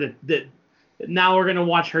character that now we're gonna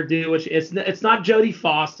watch her do. Which it's not Jodie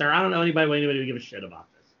Foster. I don't know anybody would give a shit about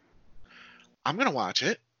this. I'm gonna watch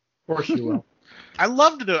it. Of course you will. I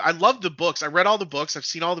loved the books. I read all the books. I've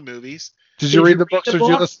seen all the movies. Did you read the books, or did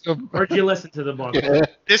you listen to them? Or did you listen to the book?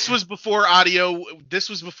 This was before audio. This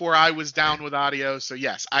was before I was down with audio. So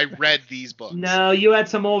yes, I read these books. No, you had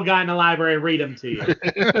some old guy in the library read them to you.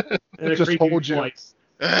 Just hold you.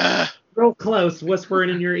 Real close, whispering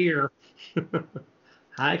in your ear.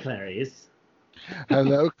 Hi, Clarice.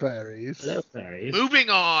 Hello, Clarice. Hello, Clarice. Moving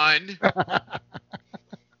on.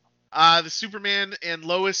 The Superman and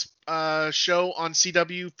Lois show on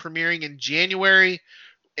CW premiering in January,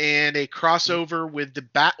 and a crossover with the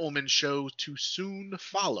Batwoman show to soon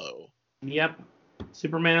follow. Yep.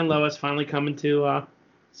 Superman and Lois finally coming to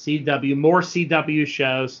CW. More CW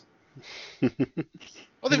shows.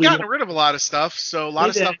 Well, they've gotten rid of a lot of stuff, so a lot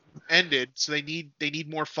of stuff ended, so they need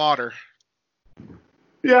more fodder.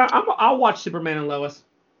 Yeah, I'll watch Superman and Lois.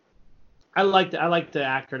 I like the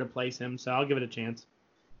actor that plays him, so I'll give it a chance.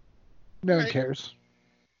 No one cares.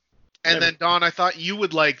 And then, Don, I thought you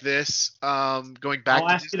would like this. Going back, I'll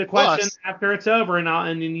ask you the question after it's over, and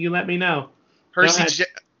then you let me know.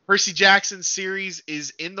 Percy Jackson's series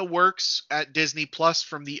is in the works at Disney Plus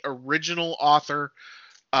from the original author,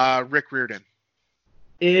 Rick Riordan.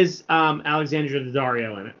 Is Alexandra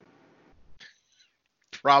Daddario in it?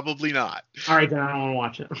 Probably not. All right, then I don't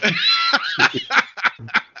want to watch it.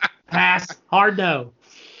 Pass. Hard no.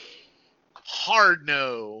 Hard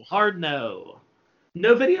no. Hard no.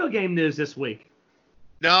 No video game news this week.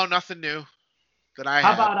 No, nothing new that I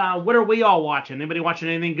How have. about what are we all watching? Anybody watching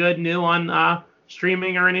anything good new on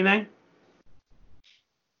streaming or anything?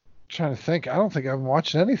 Trying to think. I don't think I'm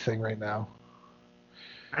watching anything right now.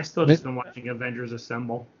 I still just been watching Avengers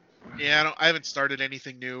Assemble. Yeah, I haven't started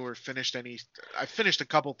anything new or finished any. I finished a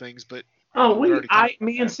couple things, but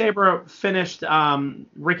me and Saber finished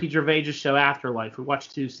Ricky Gervais' show Afterlife. We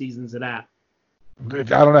watched 2 seasons of that. I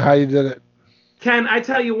don't know how you did it. Ken, I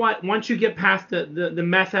tell you what, once you get past the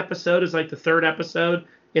meth episode is like the 3rd episode,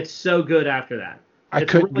 it's so good after that.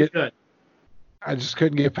 It's really good. I just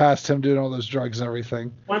couldn't get past him doing all those drugs and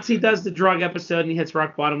everything. Once he does the drug episode and he hits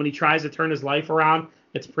rock bottom, when he tries to turn his life around,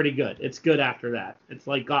 it's pretty good. It's good after that. It's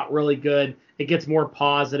like got really good. It gets more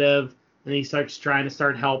positive, and he starts trying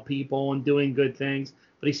to help people and doing good things.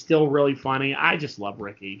 But he's still really funny. I just love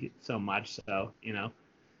Ricky so much. So,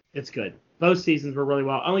 it's good. Both seasons were really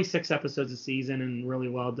well. Only 6 episodes a season and really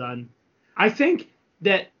well done. I think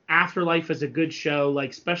that Afterlife is a good show, like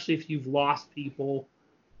especially if you've lost people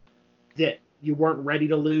that you weren't ready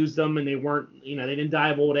to lose them and they weren't, they didn't die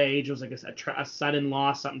of old age. It was like a sudden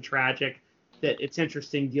loss, something tragic. That it's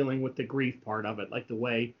interesting dealing with the grief part of it, like the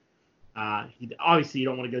way obviously you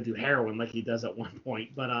don't want to go do heroin like he does at one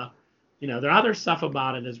point, but the other stuff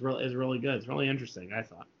about it is really good. It's really interesting, I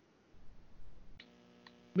thought.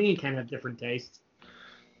 Me and Ken have different tastes.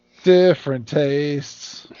 Different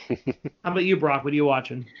tastes. How about you, Brock? What are you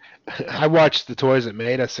watching? I watched The Toys That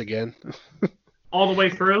Made Us again. All the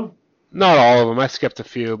way through? Not all of them. I skipped a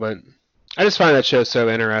few, but I just find that show so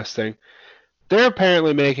interesting. They're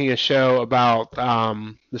apparently making a show about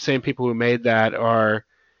the same people who made that are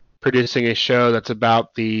producing a show that's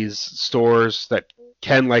about these stores that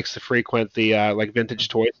Ken likes to frequent, the like vintage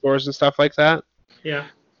toy stores and stuff like that. Yeah.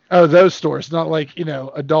 Oh, those stores, not like,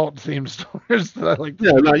 adult themed stores that I like.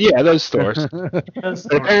 Those stores.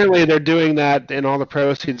 But apparently they're doing that, and all the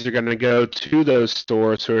proceeds are going to go to those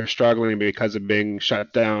stores who are struggling because of being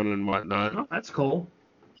shut down and whatnot. Oh, that's cool.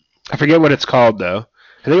 I forget what it's called, though.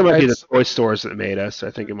 I think it might be The Toy Stores That Made Us.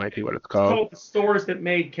 I think it might be what it's called. It's called The Stores That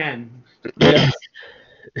Made Ken. Yeah.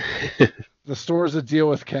 The stores that deal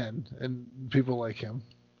with Ken and people like him.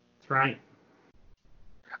 That's right.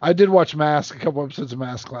 I did watch Mask, a couple episodes of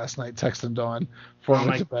Mask last night, texting Dawn before I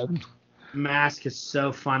went to bed. Mask is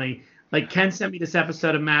so funny. Like, Ken sent me this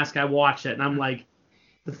episode of Mask. I watched it, and I'm like,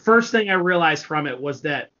 the first thing I realized from it was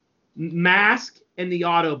that Mask and the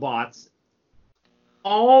Autobots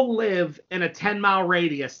all live in a 10-mile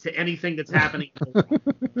radius to anything that's happening.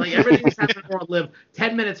 Like, everything that's happening in the world live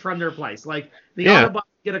 10 minutes from their place. Like, the Autobots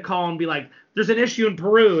get a call and be like, there's an issue in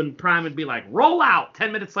Peru, and Prime would be like, roll out.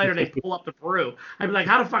 10 minutes later, they pull up to Peru. I'd be like,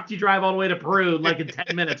 how the fuck do you drive all the way to Peru, like, in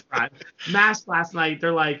 10 minutes, Prime? Mask last night,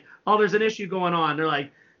 they're like, oh, there's an issue going on. They're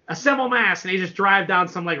like, assemble Mask, and they just drive down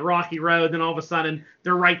some, like, rocky road, and all of a sudden,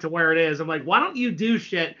 they're right to where it is. I'm like, why don't you do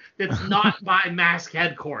shit that's not by Mask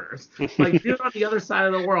headquarters? Like, do it on the other side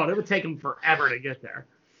of the world. It would take them forever to get there.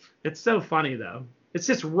 It's so funny, though. It's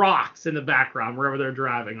just rocks in the background wherever they're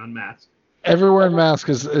driving on Mask. Everywhere in Mask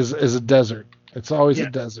is a desert. It's always a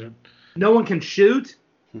desert. No one can shoot.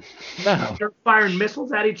 No. They're firing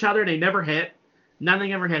missiles at each other. They never hit.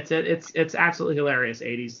 Nothing ever hits it. It's absolutely hilarious.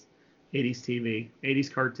 80s TV,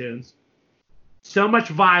 80s cartoons. So much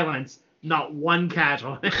violence, not one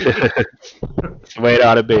casualty. That's the way it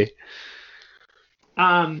ought to be.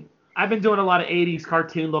 I've been doing a lot of 80s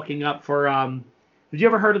cartoon looking up for. Have you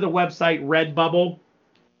ever heard of the website Redbubble?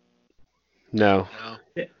 No.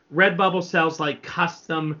 Redbubble sells like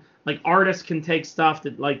custom, like artists can take stuff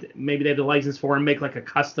that like maybe they have the license for and make like a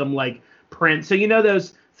custom like print. So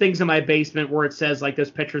those things in my basement where it says like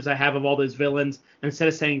those pictures I have of all those villains, and instead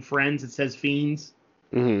of saying friends, it says fiends.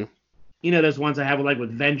 Mm-hmm. Those ones I have like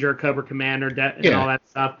with Venger, Cobra Commander, and all that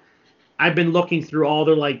stuff. I've been looking through all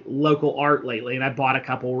their like local art lately, and I bought a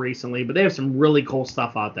couple recently, but they have some really cool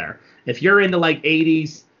stuff out there. If you're into like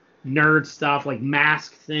 80s nerd stuff, like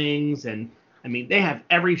Mask things, and I mean, they have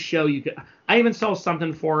every show you could. I even saw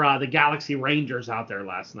something for the Galaxy Rangers out there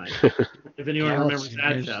last night. If anyone remembers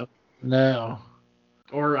that show. No.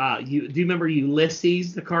 Or do you remember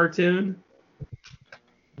Ulysses, the cartoon?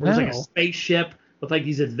 It was like a spaceship with like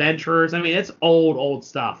these adventurers. I mean, it's old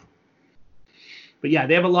stuff. But yeah,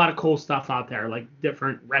 they have a lot of cool stuff out there, like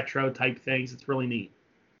different retro type things. It's really neat.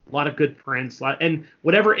 A lot of good prints. And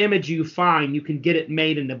whatever image you find, you can get it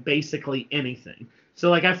made into basically anything. So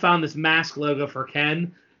like I found this Mask logo for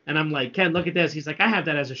Ken, And I'm like, Ken, look at this. He's like, I have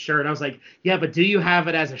that as a shirt. I was like, yeah, but do you have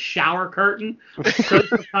it as a shower curtain, a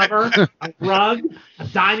sofa cover, a rug, a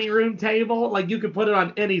dining room table? Like, you could put it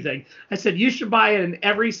on anything. I said, you should buy it in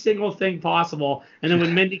every single thing possible. And then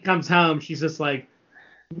when Mindy comes home, she's just like,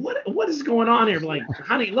 what is going on here? I'm like,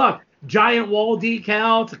 honey, look, giant wall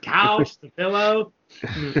decal. It's a couch. It's a pillow.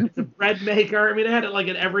 It's a bread maker. I mean, they had it like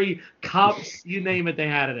in every cups. You name it, they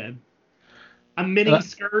had it in. A mini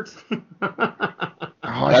skirt.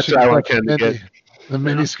 That's what I want Ken to get. The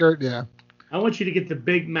mini skirt, yeah. I want you to get the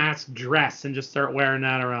big mask dress and just start wearing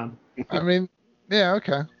that around. I mean, yeah,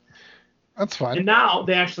 okay. That's fine. And now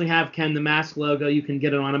they actually have Ken the Mask logo. You can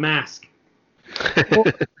get it on a mask. Well,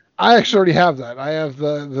 I actually already have that. I have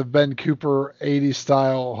the Ben Cooper 80s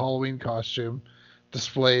style Halloween costume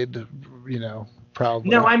displayed, proudly.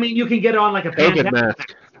 No, I mean, you can get it on like a pandemic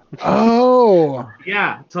mask. Oh.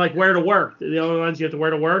 Yeah, to like wear to work. The only ones you have to wear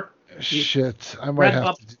to work. Shit, I might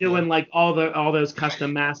have to doing like all those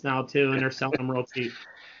custom masks now too, and they're selling them real cheap.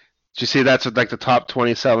 Did you see that's what like the top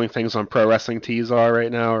 20 selling things on pro wrestling tees are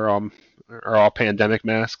right now? Are all pandemic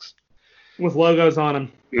masks with logos on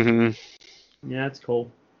them. Mm-hmm. Yeah, it's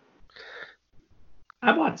cool.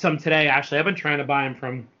 I bought some today actually. I've been trying to buy them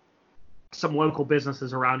from some local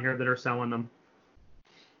businesses around here that are selling them.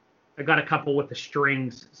 I got a couple with the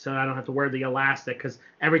strings, so I don't have to wear the elastic, because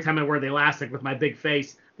every time I wear the elastic with my big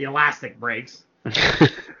face, the elastic breaks.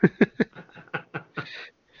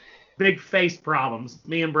 Big face problems.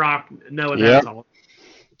 Me and Brock know what that's all.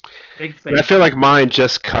 Big face. I feel like mine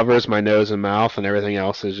just covers my nose and mouth, and everything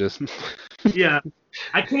else is just... Yeah.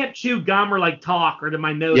 I can't chew gum or like talk, or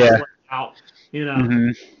my nose sweats out.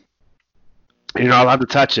 Mm-hmm. You're not allowed to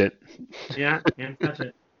touch it. Yeah, can't touch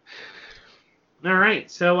it. All right,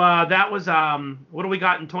 so that was what do we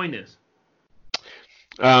got in toy news?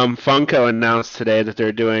 Funko announced today that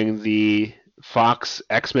they're doing the Fox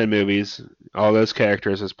X-Men movies, all those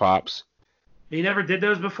characters as Pops. You never did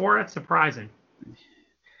those before? That's surprising.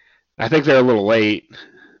 I think they're a little late.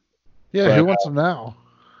 Yeah, but, who wants them now?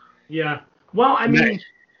 Yeah. Well, I mean,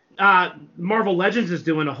 Marvel Legends is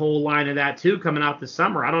doing a whole line of that too, coming out this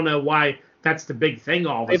summer. I don't know why that's the big thing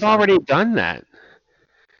all of a sudden. They've already done that.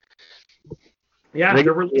 Yeah,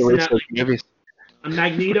 they're releasing that. A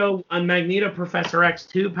Magneto Professor X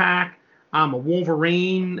 2-pack, a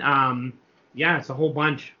Wolverine. Yeah, it's a whole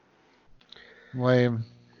bunch. Lame.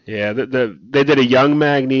 Yeah, they did a young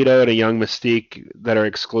Magneto and a young Mystique that are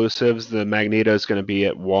exclusives. The Magneto is going to be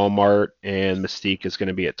at Walmart, and Mystique is going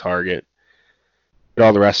to be at Target. But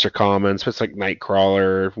all the rest are commons. It's like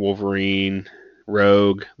Nightcrawler, Wolverine,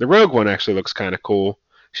 Rogue. The Rogue one actually looks kind of cool.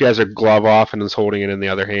 She has her glove off and is holding it in the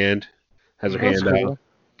other hand. Has her hand out.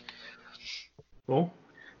 Cool.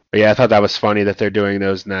 But yeah, I thought that was funny that they're doing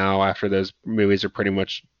those now after those movies are pretty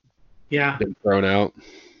much been thrown out.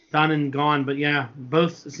 Done and gone. But yeah, it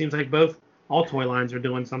seems like all toy lines are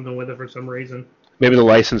doing something with it for some reason. Maybe the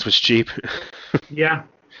license was cheap. Yeah.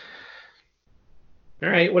 All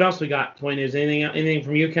right, what else we got? Toy news. Anything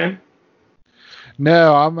from you, Ken?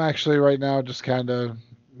 No, I'm actually right now just kind of,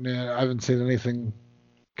 I haven't seen anything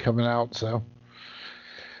coming out, so.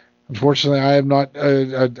 Unfortunately, I am not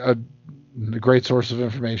a great source of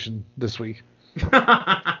information this week. Do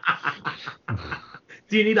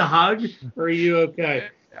you need a hug, or are you okay?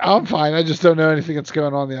 I'm fine. I just don't know anything that's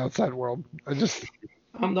going on in the outside world.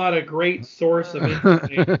 I'm not a great source of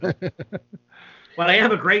information, but I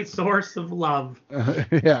am a great source of love.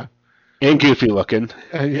 Yeah. And goofy looking.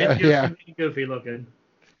 Yeah. Goofy looking.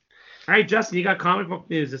 All right, Justin, you got comic book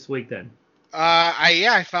news this week then.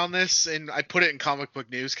 I found this and I put it in comic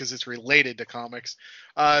book news because it's related to comics.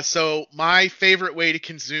 So my favorite way to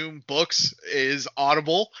consume books is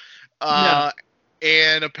Audible.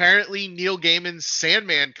 And apparently Neil Gaiman's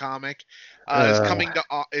Sandman comic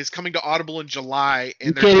is coming to Audible in July. And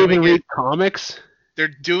you can't even read comics? They're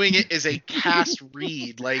doing it as a cast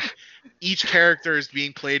read. Like each character is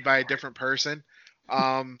being played by a different person.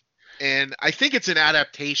 And I think it's an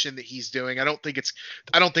adaptation that he's doing. I don't think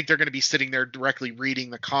they're going to be sitting there directly reading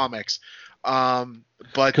the comics. But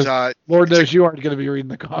Lord knows you aren't going to be reading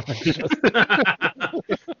the comics.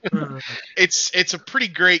 It's a pretty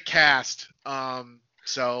great cast.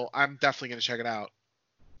 So I'm definitely going to check it out.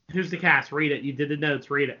 Who's the cast? Read it. You did the notes.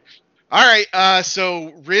 Read it. All right.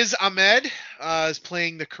 So Riz Ahmed is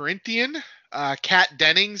playing the Corinthian. Kat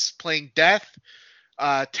Dennings playing Death.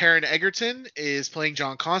 Taron Egerton is playing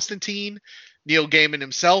John Constantine. Neil Gaiman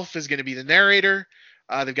himself is going to be the narrator.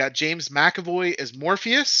 They've got James McAvoy as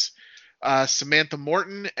Morpheus. Samantha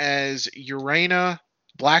Morton as Urena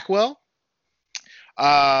Blackwell.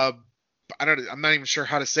 I'm not even sure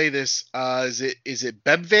how to say this. Is it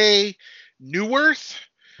Bebve Newworth?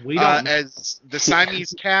 We don't. As the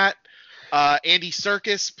Siamese Cat. Andy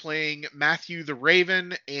Serkis playing Matthew the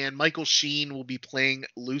Raven, and Michael Sheen will be playing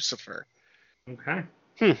Lucifer. Okay.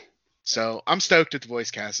 So I'm stoked at the voice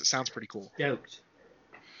cast. It sounds pretty cool. Stoked.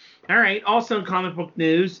 All right. Also in comic book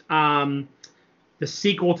news, the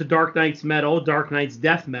sequel to Dark Knight's Metal, Dark Knight's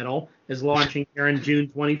Death Metal, is launching here on June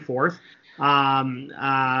 24th.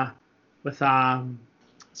 With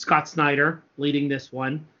Scott Snyder leading this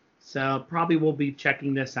one. So probably we'll be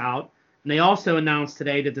checking this out. And they also announced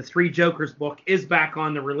today that the Three Jokers book is back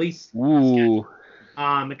on the release schedule.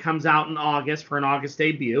 It comes out in August for an August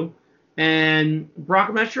debut. And Brock,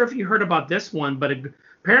 I'm not sure if you heard about this one, but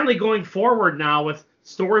apparently going forward now with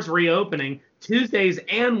stores reopening, Tuesdays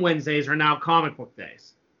and Wednesdays are now comic book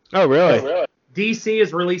days. Oh, really? DC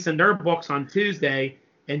is releasing their books on Tuesday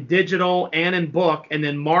in digital and in book, and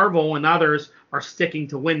then Marvel and others are sticking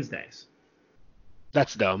to Wednesdays.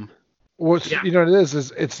 That's dumb. You know what it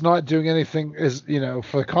is it's not doing anything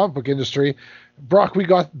for the comic book industry. Brock, we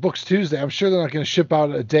got books Tuesday. I'm sure they're not going to ship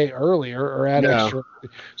out a day earlier or add extra.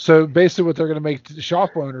 So basically what they're going to make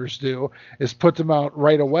shop owners do is put them out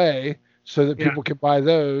right away so that people can buy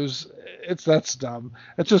those. That's dumb.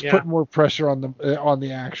 It's just putting more pressure on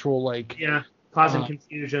the actual causing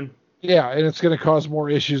confusion. Yeah, and it's going to cause more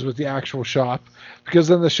issues with the actual shop because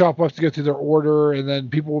then the shop will have to go through their order, and then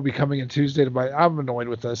people will be coming in Tuesday to buy. I'm annoyed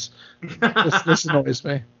with this. This annoys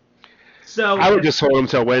me. So I would just hold them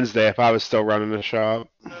till Wednesday if I was still running the shop.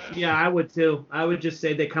 Yeah, I would too. I would just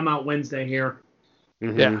say they come out Wednesday here.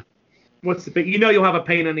 Mm-hmm. Yeah. What's the big? You'll have a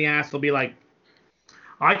pain in the ass. They'll be like,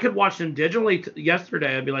 I could watch them digitally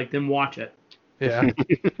yesterday. I'd be like, then watch it. Yeah.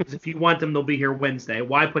 Because if you want them, they'll be here Wednesday.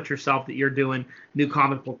 Why put yourself that you're doing new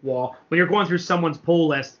comic book wall when you're going through someone's pull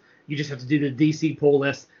list? You just have to do the DC pull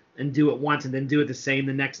list and do it once and then do it the same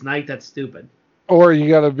the next night. That's stupid. Or you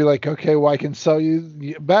got to be like, okay, well, I can sell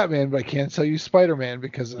you Batman, but I can't sell you Spider-Man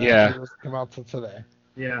because it doesn't come out till today.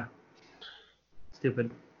 Yeah. Stupid.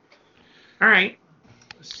 All right.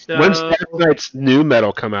 So When's Dark Knight's new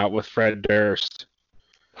metal come out with Fred Durst?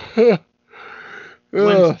 When's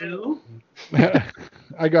new?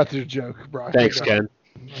 I got the joke, Brock. Thanks, Ken.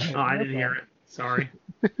 Oh, I didn't hear it. Sorry.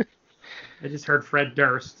 I just heard Fred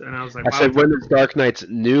Durst, and I was like, I said, when is Dark Knight's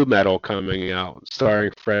new metal coming out,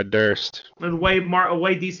 starring Fred Durst? The way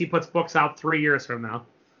DC puts books out 3 years from now.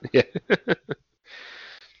 Yeah.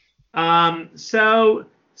 So,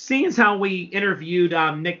 seeing as how we interviewed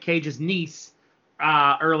Nick Cage's niece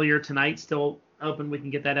earlier tonight, still open, we can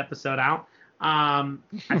get that episode out. I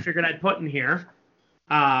figured I'd put in here.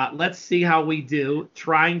 Let's see how we do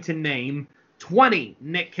trying to name 20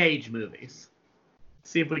 Nick Cage movies.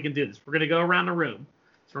 See if we can do this. We're going to go around the room.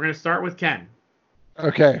 So we're going to start with Ken.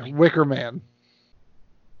 Okay, Wicker Man.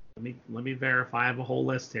 Let me verify. I have a whole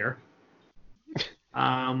list here.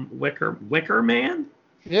 Wicker Man?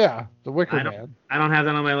 Yeah, the Wicker Man. I don't have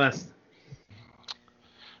that on my list.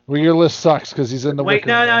 Well, your list sucks because he's in the Wicker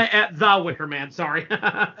Man. The Wicker Man. Sorry.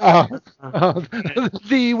 The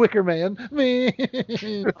Wicker Man. Me.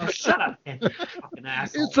 Oh, shut up, Ken, you fucking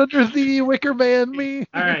asshole. It's under the Wicker Man. Me.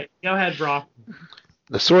 All right, go ahead, Brock.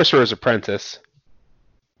 The Sorcerer's Apprentice.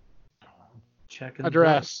 Checking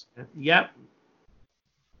Address. Yep.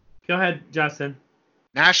 Go ahead, Justin.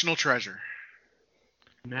 National Treasure.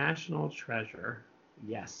 National Treasure.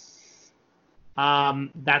 Yes.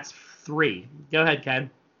 That's 3. Go ahead, Ken.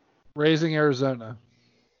 Raising Arizona.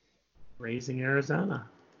 Raising Arizona.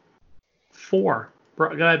 4. Go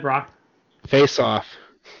ahead, Brock. Face Off.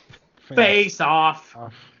 Face Off.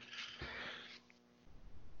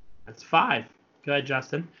 That's 5. Go ahead,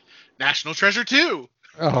 Justin. National Treasure 2.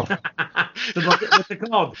 Oh. The book, what's it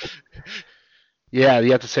called? Yeah,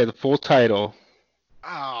 you have to say the full title.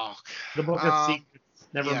 Oh. The Book of Secrets.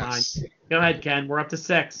 Never mind. Go ahead, Ken. We're up to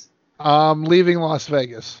 6. Leaving Las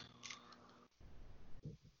Vegas.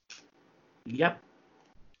 Yep.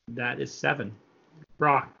 That is 7.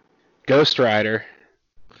 Brock. Ghost Rider.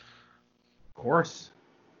 Of course.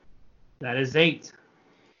 That is 8.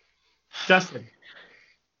 Justin.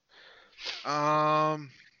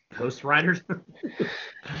 Ghost Riders.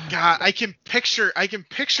 God, I can picture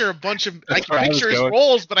a bunch of his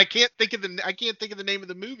roles, but I can't think of the name of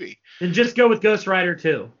the movie. Then just go with Ghost Rider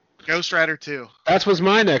 2. Ghost Rider 2. That was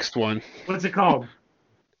my next one. What's it called?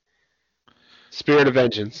 Spirit of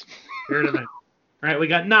Vengeance. Spirit of Vengeance. All right, we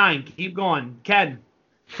got 9. Keep going. Ken.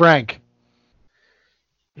 Frank.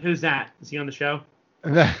 Who's that? Is he on the show?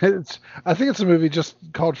 I think it's a movie just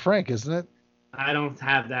called Frank, isn't it? I don't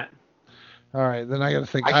have that. All right, then I got to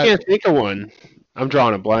think. I can't think of one. I'm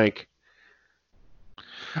drawing a blank.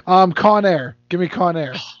 Con Air. Give me Con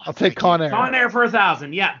Air. I'll take Con Air. Con Air for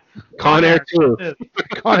 1,000. Yeah. Con Air 2.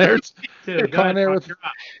 Con Air. Con Air with.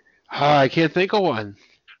 I can't think of one.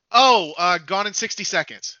 Oh, Gone in 60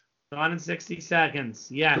 Seconds. Gone in 60 seconds.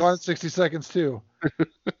 Yes. Gone in 60 seconds too.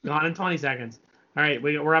 Gone in 20 seconds. All right,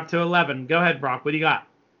 we're up to 11. Go ahead, Brock. What do you got?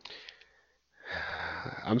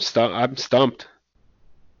 I'm stumped.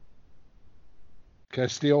 Can I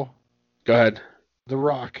steal? Go ahead. The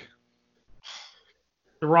Rock.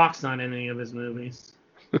 The Rock's not in any of his movies.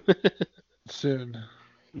 Soon.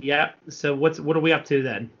 Yep. So what are we up to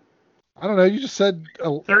then? I don't know. You just said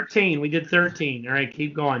 13. We did 13. All right,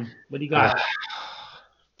 keep going. What do you got?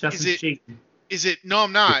 Justin's cheating. Is it? No,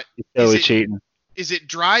 I'm not. Totally cheating. Is it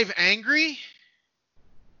Drive Angry?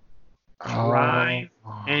 Drive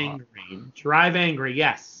Angry. Drive Angry.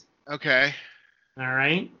 Yes. Okay. All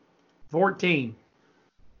right. 14.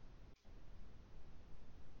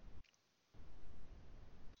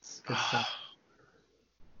 Good stuff.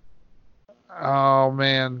 Oh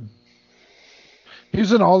man, he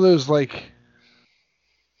was in all those like.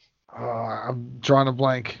 I'm drawing a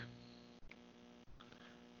blank.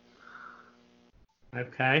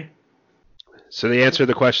 Okay. So the answer to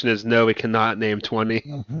the question is no. We cannot name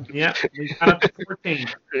 20. Yep. We got up to 14.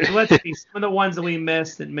 So let's see some of the ones that we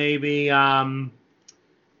missed that maybe.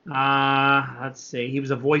 Let's see. He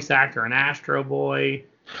was a voice actor in Astro Boy.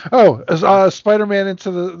 Oh, Spider-Man into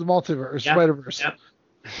the Multiverse, Yep. Spider-Verse. Yep.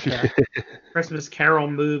 Okay. Christmas Carol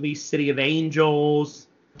movie, City of Angels.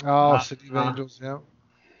 City of Angels, yeah.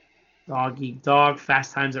 Dog Eat Dog,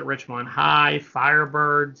 Fast Times at Richmond High,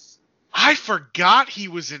 Firebirds. I forgot he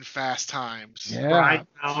was in Fast Times. Yeah. Bride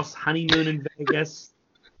House, Honeymoon in Vegas.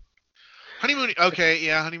 Honeymoon. Okay,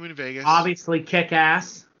 yeah, Honeymoon in Vegas. Obviously,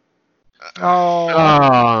 Kick-Ass.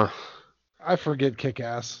 I forget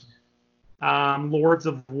Kick-Ass. Lords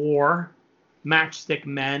of War, Matchstick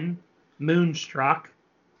Men, Moonstruck.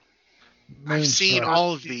 I've seen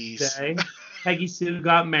all of these. Peggy Sue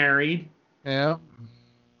Got Married. Yeah.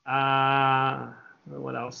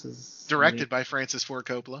 What else is Directed by Francis Ford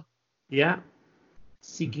Coppola. Yeah.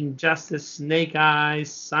 Seeking Justice, Snake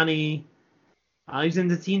Eyes, Sunny. He's in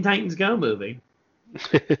the Teen Titans Go movie.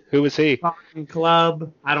 Who was he? Talking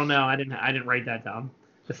Club. I don't know. I didn't write that down.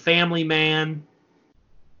 The Family Man.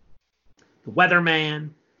 The Weatherman.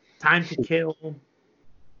 Time to Kill.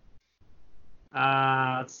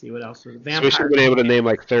 Let's see what else. Vampire. So we should have been able to name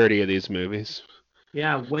like 30 of these movies.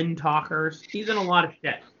 Yeah, Wind Talkers. He's in a lot of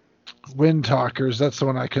shit. Wind Talkers. That's the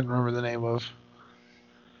one I couldn't remember the name of.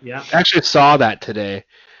 Yeah. I actually saw that today.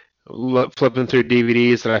 Flipping through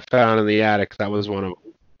DVDs that I found in the attic. That was one of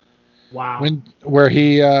them. Wow. Where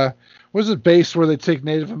he was it based where they take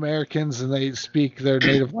Native Americans and they speak their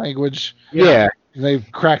native language? Yeah. And they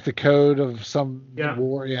crack the code of some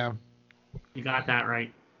war. Yeah. You got that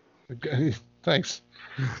right. Okay. Thanks.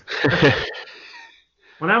 Well,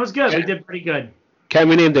 that was good. We did pretty good. Ken,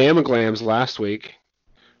 we named the Amaglams last week.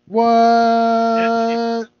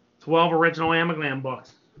 What? 12 original Amaglam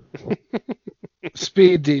books.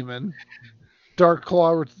 Speed Demon. Dark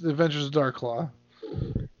Claw, The Adventures of Dark Claw.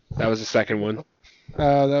 That was the second one.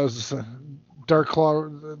 That was Dark Claw,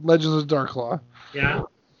 Legends of Dark Claw. Yeah.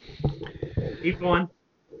 Keep going.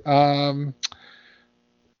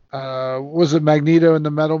 Was it Magneto and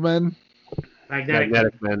the Metal Men?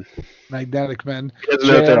 Magnetic Men. Magnetic Men.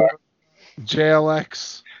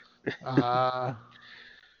 JLX.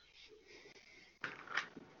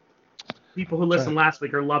 People who listened last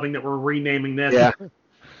week are loving that we're renaming this. Yeah.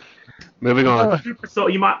 Moving on.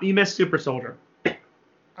 You missed Super Soldier.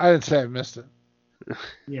 I didn't say I missed it.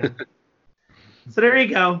 Yeah. So there you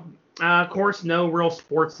go. Of course, no real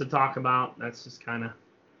sports to talk about. That's just kind of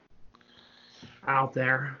out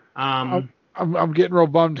there. I'm getting real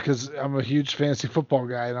bummed because I'm a huge fantasy football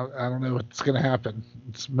guy, and I don't know what's going to happen.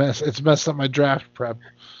 It's messed up my draft prep.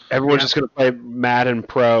 Everyone's just going to play Madden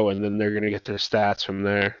Pro, and then they're going to get their stats from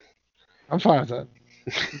there. I'm fine with that.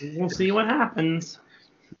 We'll see what happens.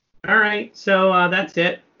 All right, so that's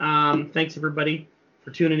it. Thanks, everybody,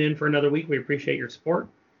 for tuning in for another week. We appreciate your support.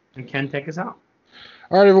 And Ken, take us out.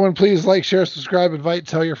 All right, everyone, please like, share, subscribe, invite,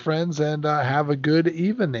 tell your friends, and have a good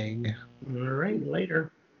evening. All right,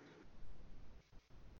 later.